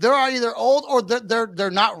buy them, they're either old or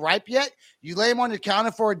they're not ripe yet. You lay them on your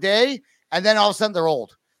counter for a day, and then all of a sudden they're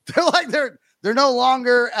old. They're no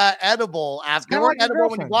longer edible. After they weren't edible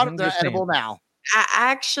when you bought them, they're edible now.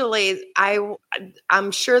 I'm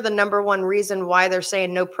sure the number one reason why they're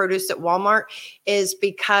saying no produce at Walmart is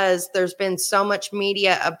because there's been so much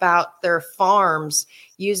media about their farms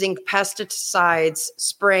using pesticides,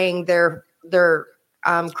 spraying their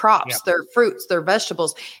crops, their fruits, their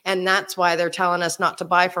vegetables. And that's why they're telling us not to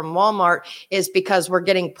buy from Walmart, is because we're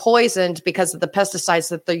getting poisoned because of the pesticides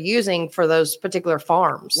that they're using for those particular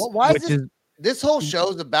farms. Well, why is this whole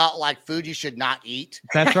show's about like food you should not eat?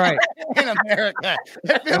 That's right. In America.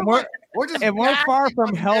 And we're far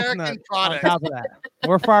from health nuts. On top of that,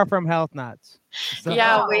 we're far from health nuts. So,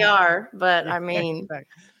 yeah, we are. But I mean,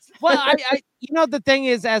 well, I the thing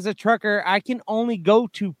is, as a trucker, I can only go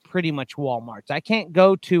to pretty much Walmarts. I can't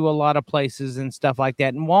go to a lot of places and stuff like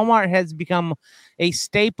that. And Walmart has become a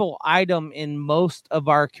staple item in most of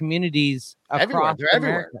our communities across America.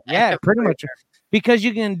 Everywhere. Yeah, pretty much. Because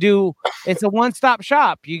you can it's a one-stop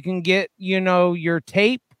shop. You can get, your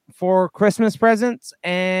tape for Christmas presents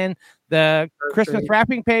and the Christmas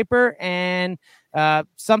wrapping paper and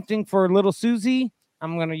something for little Susie.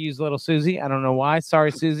 I'm going to use little Susie. I don't know why.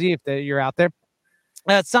 Sorry, Susie, if you're out there.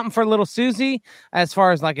 Something for little Susie as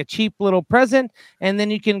far as like a cheap little present. And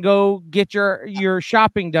then you can go get your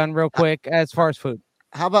shopping done real quick as far as food.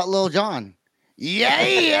 How about Lil John?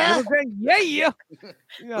 Yeah.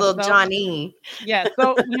 Little Johnny. Yeah.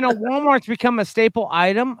 So, Walmart's become a staple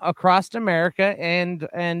item across America. And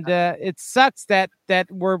it sucks that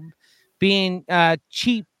we're being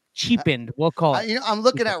cheapened, we'll call it. I'm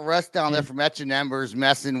looking at Russ down there from Etched Embers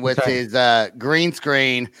messing with his green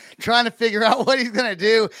screen, trying to figure out what he's gonna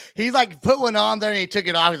do. He's like put one on there and he took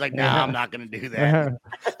it off. He's like, "No, I'm not gonna do that."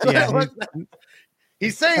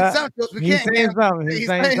 He's saying something. He's saying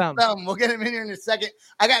something. We'll get him in here in a second.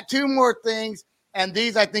 I got two more things, and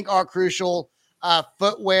these I think are crucial: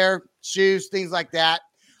 footwear, shoes, things like that.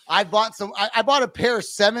 I bought a pair of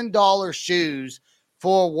 $7 shoes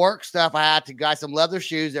for work stuff. I had to buy some leather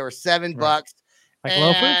shoes. They were $7, like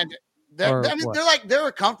and they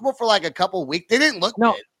were comfortable for like a couple weeks. They didn't look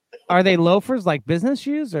good. Are they loafers, like business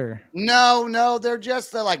shoes, or no? They're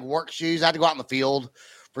just like work shoes. I had to go out in the field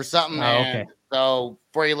for something. Okay. So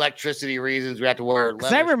for electricity reasons, we have to wear.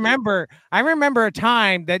 Because I remember a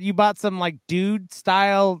time that you bought some like dude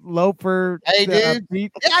style loafer. Hey, dude. Yeah,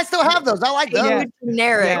 I still have those. I like those.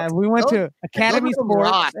 Yeah, we went to Academy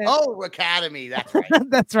Sports. Academy. That's right.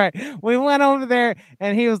 That's right. We went over there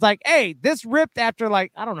and he was like, "Hey, this ripped after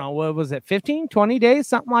like, I don't know, what was it, 15, 20 days,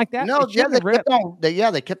 something like that?" No,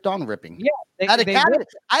 they kept on ripping. Yeah.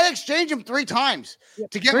 I exchanged them 3 times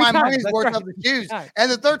to get my money's worth of the shoes.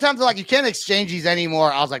 And the third time they're like, "You can't exchange these anymore."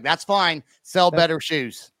 I was like, "That's fine. Sell better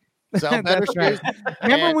shoes." Sell better shoes.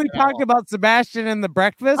 Remember we talked about Sebastian and the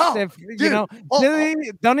breakfast?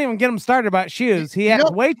 Don't even get him started about shoes. He has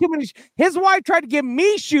way too many. His wife tried to give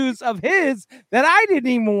me shoes of his that I didn't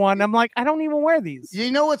even want. I'm like, I don't even wear these. You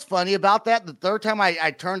know what's funny about that? The third time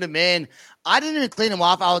I turned them in, I didn't even clean them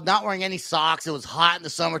off. I was not wearing any socks. It was hot in the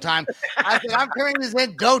summertime. I said, "I'm carrying this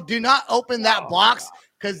in. Do not open that box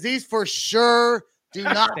because these for sure do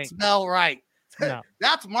not smell right." No.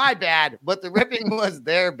 That's my bad, but the ripping was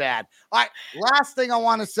their bad. All right, last thing I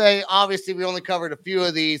want to say, obviously we only covered a few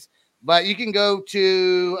of these, but you can go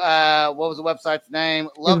to, what was the website's name?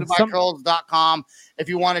 lovedbycurls.com if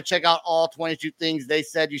you want to check out all 22 things they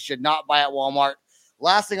said you should not buy at Walmart.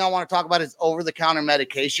 Last thing I want to talk about is over-the-counter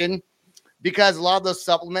medication, because a lot of those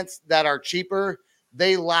supplements that are cheaper,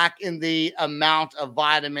 they lack in the amount of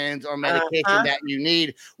vitamins or medication that you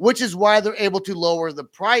need, which is why they're able to lower the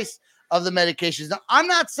price of the medications. Now, I'm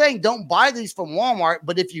not saying don't buy these from Walmart,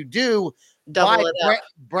 but if you do, double it up.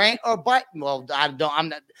 I'm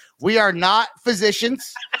not. We are not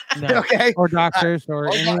physicians, okay, or doctors,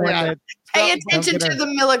 or anyone that. Pay attention to the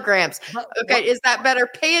milligrams. Okay, is that better?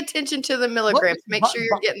 Pay attention to the milligrams. Make sure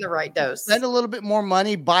you're getting the right dose. Spend a little bit more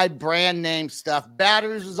money, buy brand name stuff.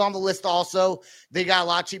 Batteries is on the list also. They got a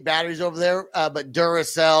lot of cheap batteries over there, but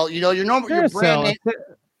Duracell, your brand name.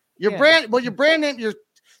 Your brand name,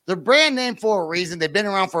 they're brand name for a reason. They've been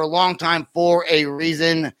around for a long time for a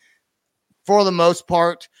reason, for the most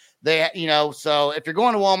part. So if you're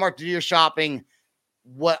going to Walmart to do your shopping,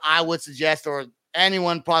 what I would suggest, or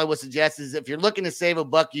anyone probably would suggest, is if you're looking to save a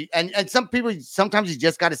buck, and some people, sometimes you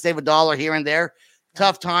just got to save $1 here and there.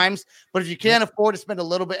 Tough times. But if you can't afford to spend a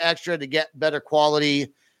little bit extra to get better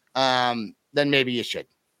quality then maybe you should.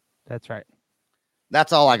 That's right.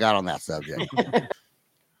 That's all I got on that subject.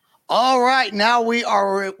 All right, now we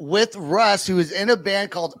are with Russ, who is in a band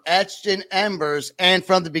called Etched and Embers. And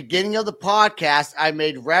from the beginning of the podcast, I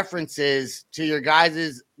made references to your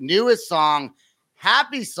guys' newest song,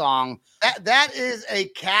 Happy Song. That is a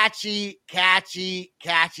catchy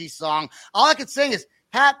song. All I could sing is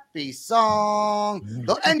Happy Song.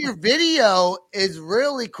 And your video is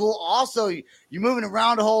really cool. Also, you're moving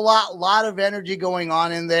around a whole lot of energy going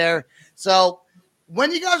on in there. So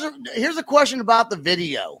when you guys here's a question about the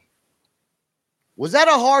video. Was that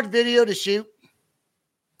a hard video to shoot?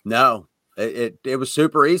 No, it was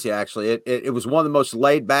super easy. Actually, it was one of the most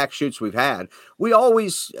laid back shoots we've had. We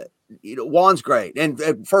always, Juan's great.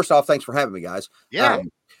 And first off, thanks for having me, guys. Yeah.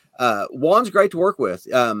 Juan's great to work with.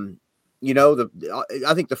 I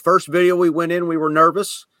think the first video we went in, we were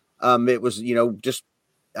nervous. It was, we weren't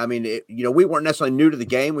necessarily new to the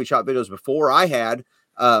game. We shot videos before. I had,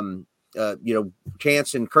 Chance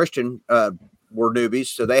and Christian were newbies,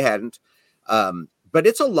 so they hadn't. But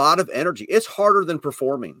it's a lot of energy. It's harder than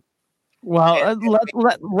performing. Well,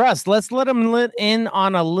 let's let him let in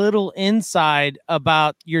on a little inside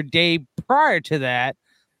about your day prior to that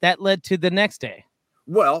led to the next day.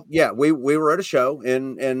 Well, yeah, we were at a show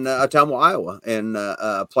in Ottumwa, Iowa, and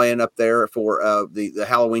playing up there for the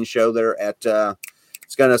Halloween show there at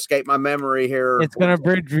it's going to escape my memory here. It's going to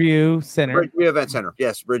Bridgeview Center. Bridgeview Event Center.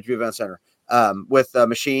 Yes, Bridgeview Event Center. With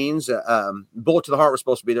Machines. Bullet to the Heart was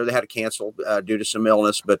supposed to be there. They had to cancel due to some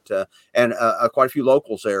illness, but and quite a few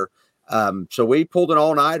locals there. So we pulled an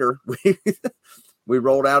all-nighter. We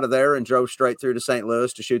rolled out of there and drove straight through to St.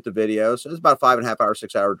 Louis to shoot the video. So it was about a 5.5 hour,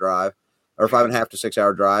 6 hour drive, or 5.5 to 6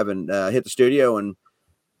 hour drive, and hit the studio. And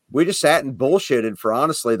we just sat and bullshitted for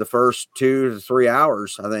honestly the first 2 to 3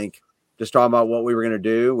 hours, I think, just talking about what we were going to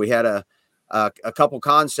do. We had a couple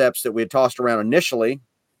concepts that we had tossed around initially.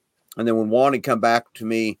 And then when Juan had come back to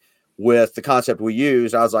me with the concept we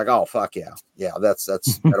used, I was like, "Oh fuck yeah, that's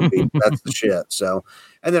that's the shit." So,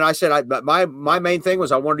 and then I said, my main thing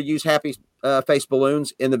was I wanted to use happy face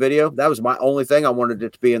balloons in the video. That was my only thing. I wanted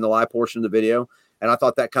it to be in the live portion of the video, and I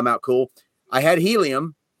thought that come out cool. I had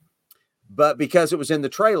helium, but because it was in the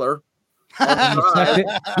trailer, he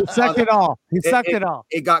sucked it all. He sucked it all.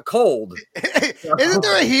 It got cold. Isn't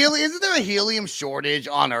there a helium shortage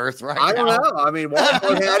on Earth right now? I don't know. I mean,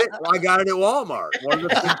 Walmart had it. I got it at Walmart. One of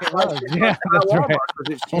the Walmart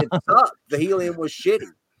because it sucked. The helium was shitty.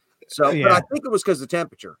 So, but I think it was because of the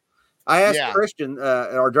temperature. I asked Christian,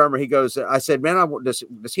 our drummer. He goes, I said, "Man, does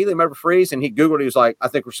helium ever freeze?" And he Googled. He was like, "I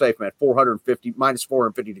think we're safe, man. Minus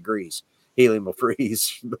 450 degrees." Helium will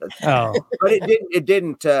freeze, but it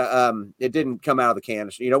didn't come out of the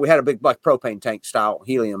canister. We had a big like propane tank style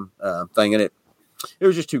helium thing in it. It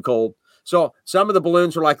was just too cold. So some of the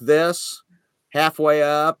balloons were like this, halfway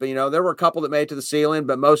up. There were a couple that made it to the ceiling,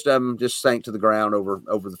 but most of them just sank to the ground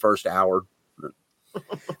over the first hour.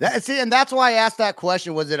 And that's why I asked that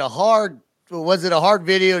question. Was it a hard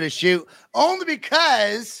video to shoot? Only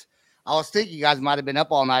because I was thinking you guys might have been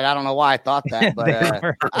up all night. I don't know why I thought that, but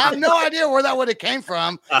I have no idea where that would have came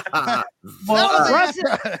from. Russ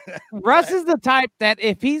is the type that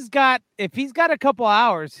if he's got a couple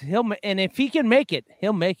hours, if he can make it,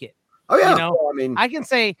 he'll make it. Oh yeah. I can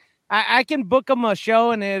say I can book him a show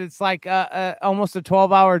and it's like almost a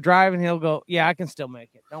 12-hour drive, and he'll go, "Yeah, I can still make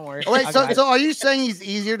it. Don't worry." Wait, so are you saying he's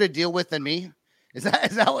easier to deal with than me? Is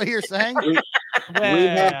that what you're saying? I'm not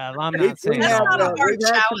saying that. We've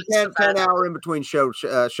had some 10-hour in between show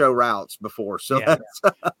routes before, so that's,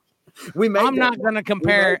 I'm not going to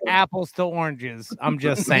compare apples to oranges. I'm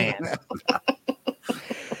just saying.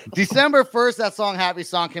 December 1st, that song Happy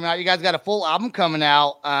Song came out. You guys got a full album coming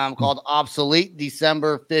out called Obsolete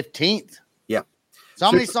December 15th. Yeah. So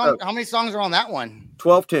how many songs are on that one?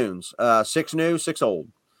 12 tunes, 6 new, 6 old.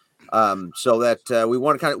 So that we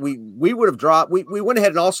want to we would have dropped. We went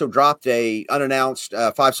ahead and also dropped a unannounced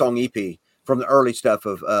 5-song EP from the early stuff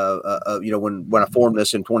of when I formed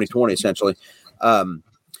this in 2020 essentially.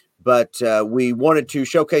 But we wanted to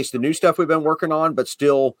showcase the new stuff we've been working on, but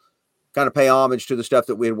still kind of pay homage to the stuff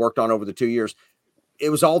that we had worked on over the 2 years. It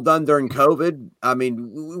was all done during COVID. I mean,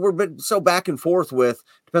 we're so back and forth with,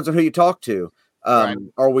 depends on who you talk to. Right.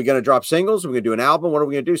 Are we going to drop singles? Are we going to do an album? What are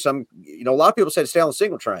we going to do? A lot of people say to stay on the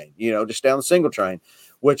single train, just stay on the single train,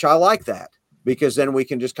 which I like that because then we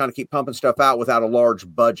can just kind of keep pumping stuff out without a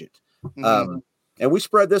large budget. Mm-hmm. And we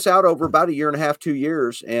spread this out over about a year and a half, 2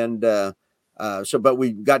 years. And but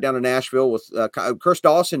we got down to Nashville with Chris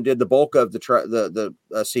Dawson did the bulk of the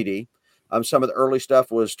CD. Some of the early stuff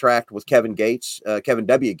was tracked with Kevin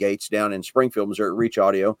W. Gates down in Springfield, Missouri, at Reach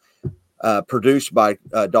Audio. produced by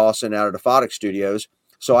Dawson out of the Photic Studios.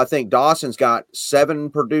 So I think Dawson's got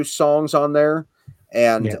 7 produced songs on there,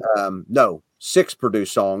 and 6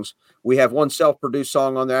 produced songs. We have 1 self-produced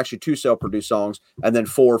song on there, actually 2 self-produced songs, and then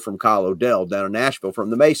 4 from Kyle O'Dell down in Nashville from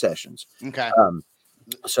the May sessions. Okay.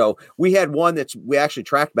 So we had one we actually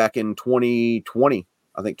tracked back in 2020,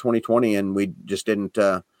 I think 2020, and we just didn't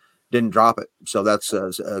drop it. So that's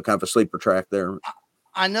kind of a sleeper track there.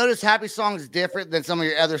 I noticed Happy Song is different than some of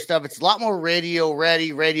your other stuff. It's a lot more radio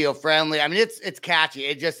ready, radio friendly. I mean, it's catchy.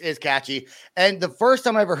 It just is catchy. And the first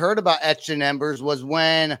time I ever heard about Etched and Embers was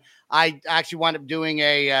when I actually wound up doing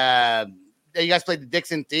you guys played the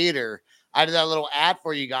Dixon Theater. I did that little ad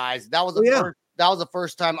for you guys. That was the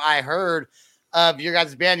first time I heard of your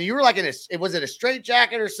guys' band. You were like was it a straight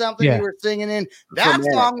jacket or something you were singing in?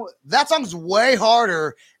 That song's way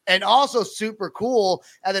harder and also super cool.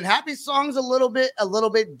 And then Happy Song's a little bit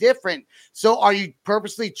different. So are you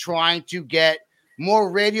purposely trying to get more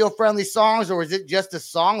radio friendly songs, or is it just a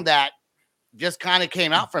song that just kind of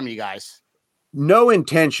came out from you guys? No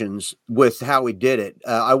intentions with how we did it.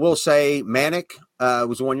 I will say Manic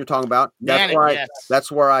was the one you're talking about. That's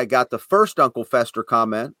where I got the first Uncle Fester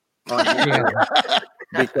comment on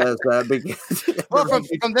because well,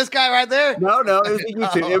 from this guy right there. No, it was a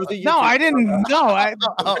YouTube. It was a YouTube. No, I didn't know.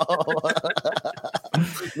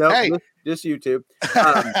 Just YouTube.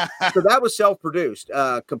 So that was self-produced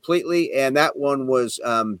completely, and that one was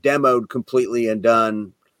demoed completely and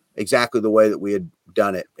done exactly the way that we had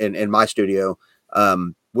done it in my studio,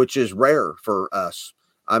 which is rare for us.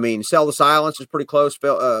 I mean, Sell the Silence is pretty close.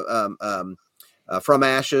 From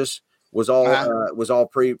Ashes was all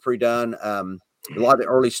pre-done. A lot of the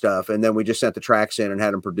early stuff, and then we just sent the tracks in and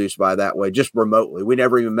had them produced by that way, just remotely. We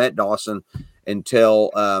never even met Dawson until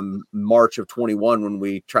March of 21 when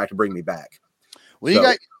we tried to Bring Me Back.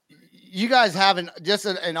 Well, you guys have an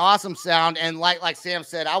awesome sound, and like Sam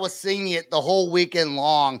said, I was singing it the whole weekend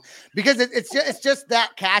long because it's just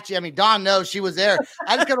that catchy. I mean, Dawn knows, she was there.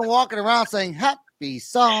 I just kept walking around saying Happy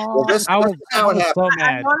Song. Well, I was so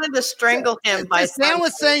mad. I wanted to strangle him by Sam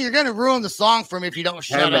was saying you're going to ruin the song for me if you don't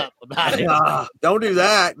shut up about it. Don't do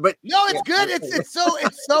that. But no, it's good. It's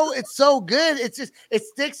so good. It's just, it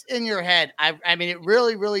sticks in your head. I mean, it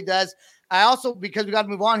really, really does. I also, because we got to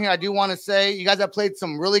move on here, I do want to say you guys have played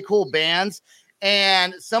some really cool bands,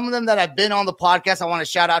 and some of them that have been on the podcast, I want to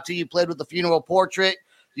shout out to you. Played with the Funeral Portrait.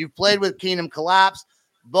 You've played with Kingdom Collapse.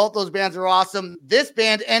 Both those bands are awesome. This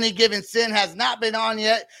band, Any Given Sin, has not been on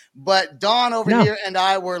yet, but Dawn over here and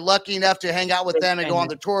I were lucky enough to hang out with them and go on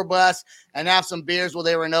the tour bus and have some beers while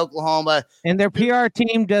they were in Oklahoma. And their PR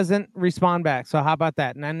team doesn't respond back. So how about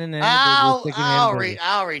that? I'll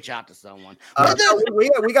reach out to someone.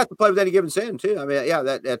 We got to play with Any Given Sin too. I mean,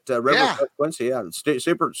 at River Quincy. Yeah,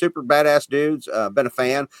 super badass dudes. Been a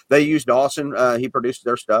fan. They used Dawson. He produced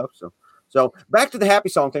their stuff. So back to the Happy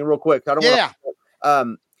Song thing real quick. I don't want to.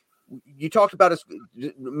 You talked about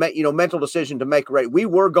mental decision to make right. We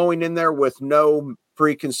were going in there with no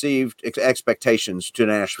preconceived expectations to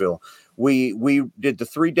Nashville. We did the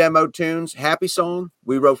 3 demo tunes. Happy Song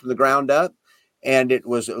we wrote from the ground up, and it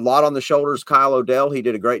was a lot on the shoulders. Kyle O'Dell, he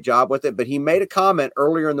did a great job with it, but he made a comment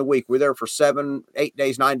earlier in the week. We were there for 7, 8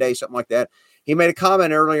 days, 9 days, something like that. He made a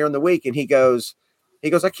comment earlier in the week, and he goes, I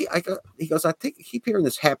think I keep hearing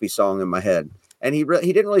this Happy Song in my head. And he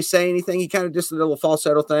didn't really say anything. He kind of just did a little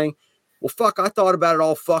falsetto thing. Well, fuck, I thought about it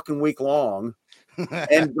all fucking week long.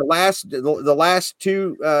 And the last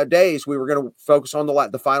 2 days, we were going to focus on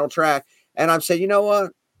the final track. And I've said, you know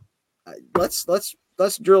what?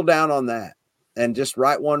 Let's drill down on that and just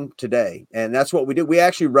write one today. And that's what we did. We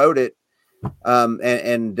actually wrote it. I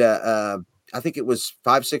think it was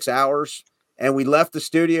 5-6 hours. And we left the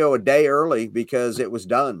studio a day early because it was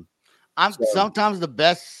done. Sometimes the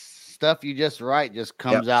best stuff you just write just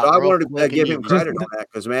comes out. So I wanted to give him credit on that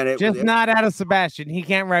because, man, it not out of Sebastian. He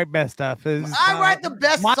can't write best stuff. I write the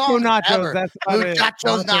best songs ever.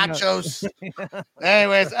 Nachos.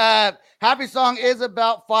 Anyways, Happy Song is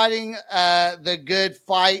about fighting the good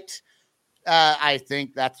fight. I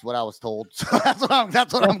think that's what I was told. So that's what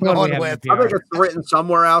I'm going with. I think it's written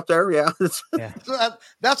somewhere out there. Yeah. So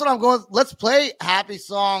that's what I'm going. Let's play Happy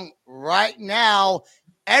Song right now.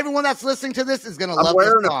 Everyone that's listening to this is going to love this song.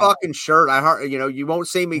 I'm wearing a fucking shirt. You won't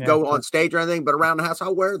see me go on stage or anything, but around the house,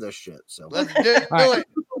 I'll wear this shit. So let's do it.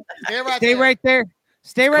 Stay right there.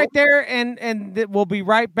 Stay right there. And we'll be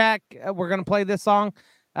right back. We're going to play this song.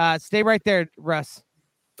 Stay right there, Russ.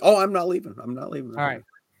 Oh, I'm not leaving. All right.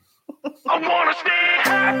 I wanna stay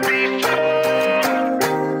happy.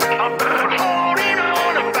 I'm holding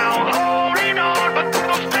on, but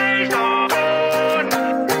those days are gone.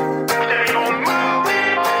 Stay on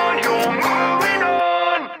moving on, you're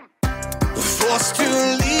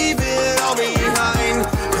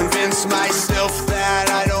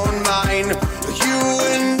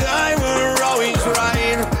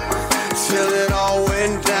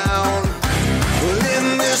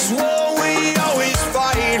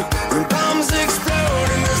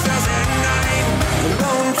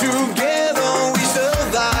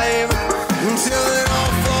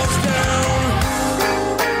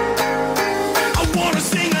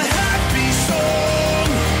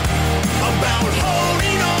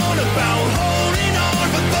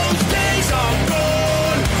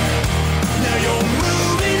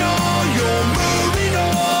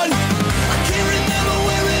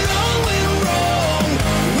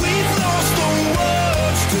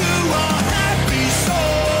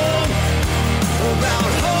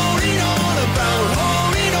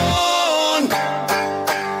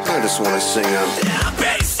sing a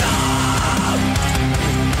happy song.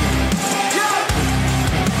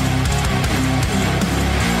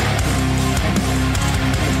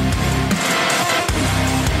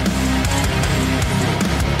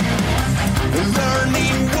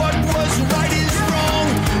 Learning what was right is wrong.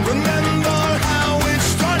 Remember how it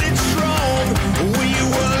started strong. We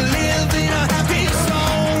were living a happy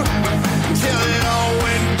song till it all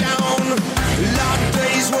went down. Lost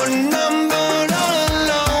days were numbered all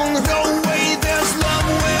along. No way there's love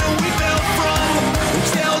where we fell from.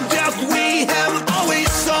 Till death we have always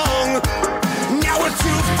sung. Now we're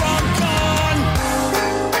too far gone.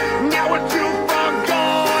 Now we're too far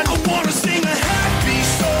gone. I wanna sing a happy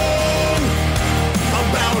song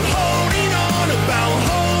about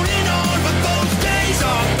holding on, but those days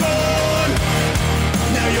are gone.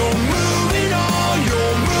 Now you're moving on.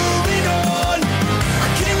 I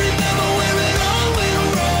can't remember where it all went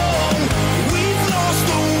wrong. We've lost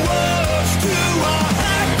the words to our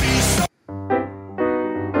happy song.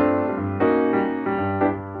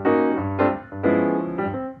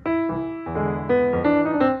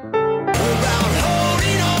 About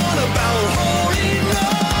holding on. I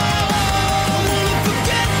wanna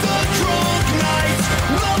forget the drunk nights,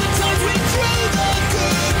 all the times we drew the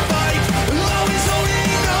good fight. Always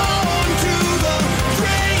holding on to the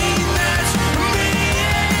train that's me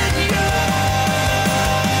and you.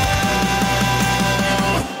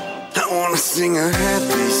 I wanna sing a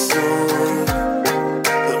happy song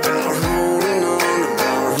about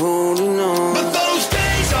holding on. But those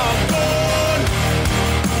days are gone.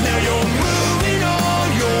 Now you're moving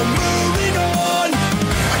on. I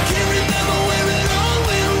can't remember where it all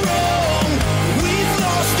went wrong. We've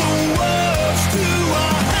lost the words to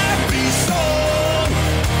our happy song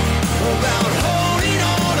about holding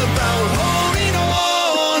on.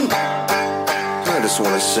 I just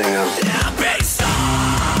want to sing a Happy song.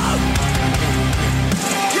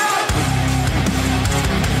 Yeah.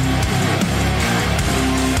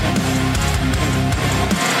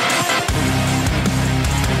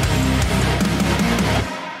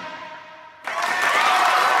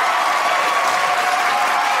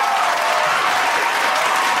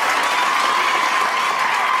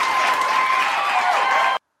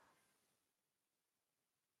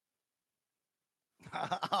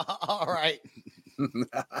 All right.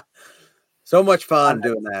 So much fun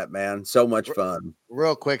doing that, man. So much fun.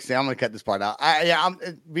 Real quick, Sam, I'm gonna cut this part out.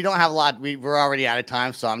 We don't have a lot. We're already out of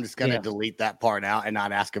time, so I'm just gonna delete that part out and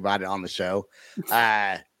not ask about it on the show.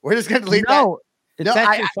 We're just gonna delete that. It's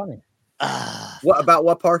actually funny. What about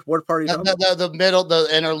what part? What part are you talking about? The middle, the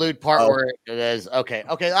interlude part where it is. Okay.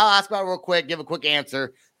 I'll ask about it real quick. Give a quick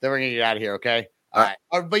answer. Then we're gonna get out of here. Okay. All right.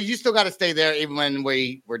 But you still got to stay there even when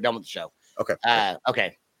we're done with the show. Okay.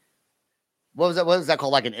 Okay. What was that? What is that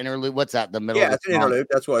called? Like an interlude? What's that? The middle? Yeah, it's an interlude.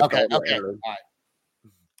 That's what. Okay.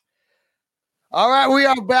 All right. We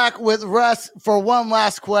are back with Russ for one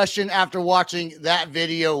last question after watching that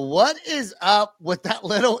video. What is up with that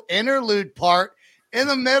little interlude part in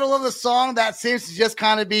the middle of the song that seems to just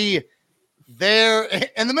kind of be there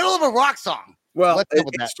in the middle of a rock song? Well,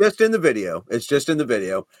 it's just in the video.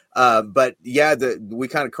 But yeah, we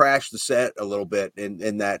kind of crashed the set a little bit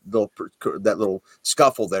in that little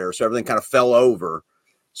scuffle there. So everything kind of fell over.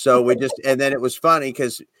 So and then it was funny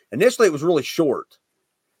because initially it was really short.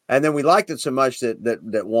 And then we liked it so much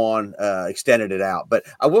that Juan extended it out. But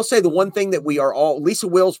I will say the one thing that Lisa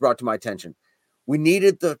Wills brought to my attention, we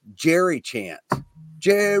needed the Jerry chant.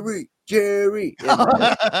 Jerry. In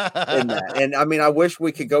that. And I mean, I wish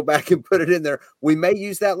we could go back and put it in there. We may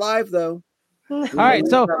use that live though. All right,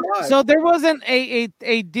 so there wasn't a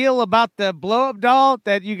deal about the blow up doll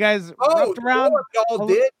that you guys roped around. The blow up doll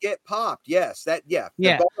did get popped. Yes, the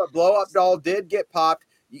blow up doll did get popped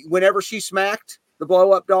whenever she smacked the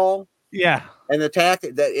blow up doll. Yeah, and the attack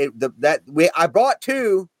I brought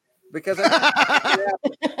two. Because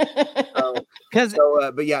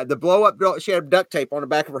but yeah, the blow up doll, she had duct tape on the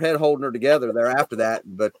back of her head holding her together there after that.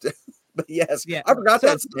 But yes, yeah. I forgot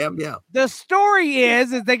that, Sam. Yeah. The story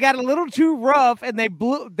is they got a little too rough and they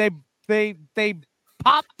popped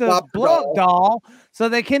the blow up doll so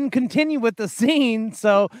they can continue with the scene.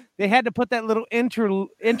 So they had to put that little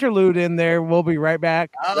interlude in there. We'll be right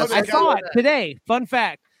back. I saw it today. Fun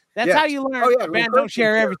fact. That's how you learn. Man, don't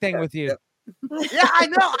share everything with you. Yeah, I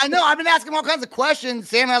know. I've been asking all kinds of questions.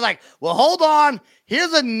 Sam, I was like, well, hold on.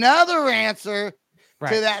 Here's another answer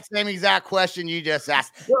to that same exact question you just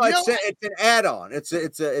asked. Well, it's an add-on. It's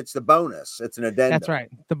the bonus. It's an addendum. That's right.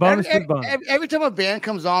 The bonus for the bonus. Every time a band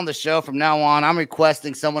comes on the show from now on, I'm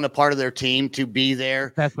requesting someone a part of their team to be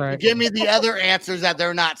there. That's right. Give me the other answers that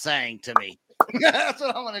they're not saying to me. That's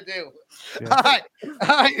what I'm going to do. Yeah. All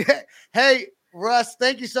right. Hey, Russ,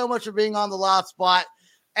 thank you so much for being on the Loud Spot.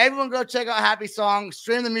 Everyone go check out Happy Song,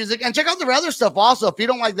 stream the music, and check out their other stuff also. If you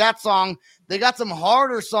don't like that song, they got some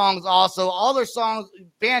harder songs also. All their songs,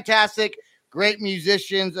 fantastic, great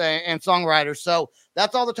musicians and songwriters. So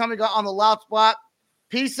that's all the time we got on the Loud Spot.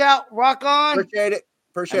 Peace out. Rock on. Appreciate it.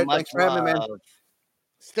 Thanks for having me, man.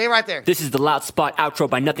 Stay right there. This is the Loud Spot outro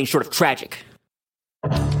by Nothing Short of Tragic.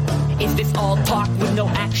 Is this all talk with no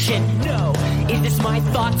action? No. Is this my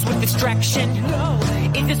thoughts with distraction? No.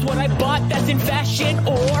 Is this what I bought that's in fashion?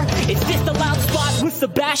 Or is this the Loud Spot with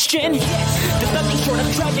Sebastian? Yes. Does Nothing Short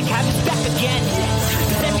of Tragic have its back again? Yes.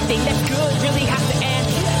 Does everything that's good really have to end?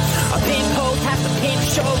 Yes. A pimp host has to pimp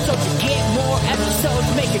show, so to get more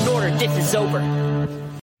episodes, make an order, this is over.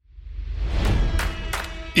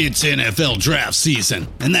 It's NFL draft season,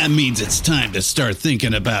 and that means it's time to start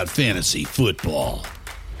thinking about fantasy football.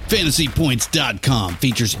 FantasyPoints.com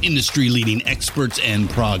features industry-leading experts and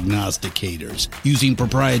prognosticators using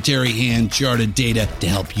proprietary hand-charted data to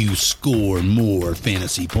help you score more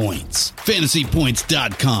fantasy points.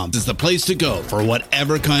 FantasyPoints.com is the place to go for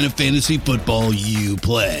whatever kind of fantasy football you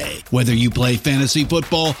play. Whether you play fantasy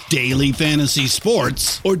football, daily fantasy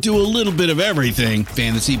sports, or do a little bit of everything,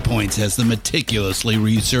 Fantasy Points has the meticulously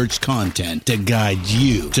researched content to guide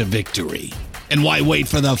you to victory. And why wait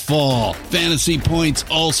for the fall? Fantasy Points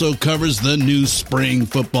also covers the new spring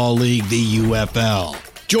football league, the UFL.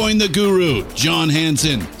 Join the guru, John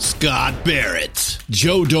Hansen, Scott Barrett,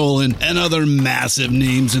 Joe Dolan, and other massive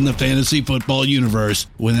names in the fantasy football universe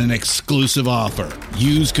with an exclusive offer.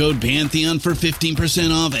 Use code Pantheon for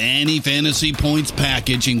 15% off any Fantasy Points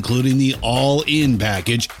package, including the all-in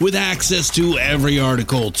package, with access to every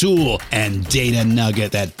article, tool, and data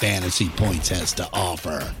nugget that Fantasy Points has to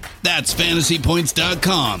offer. That's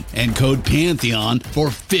FantasyPoints.com and code Pantheon for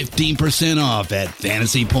 15% off at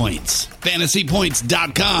Fantasy Points.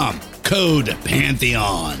 FantasyPoints.com, code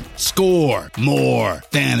Pantheon. Score more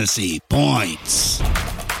fantasy points.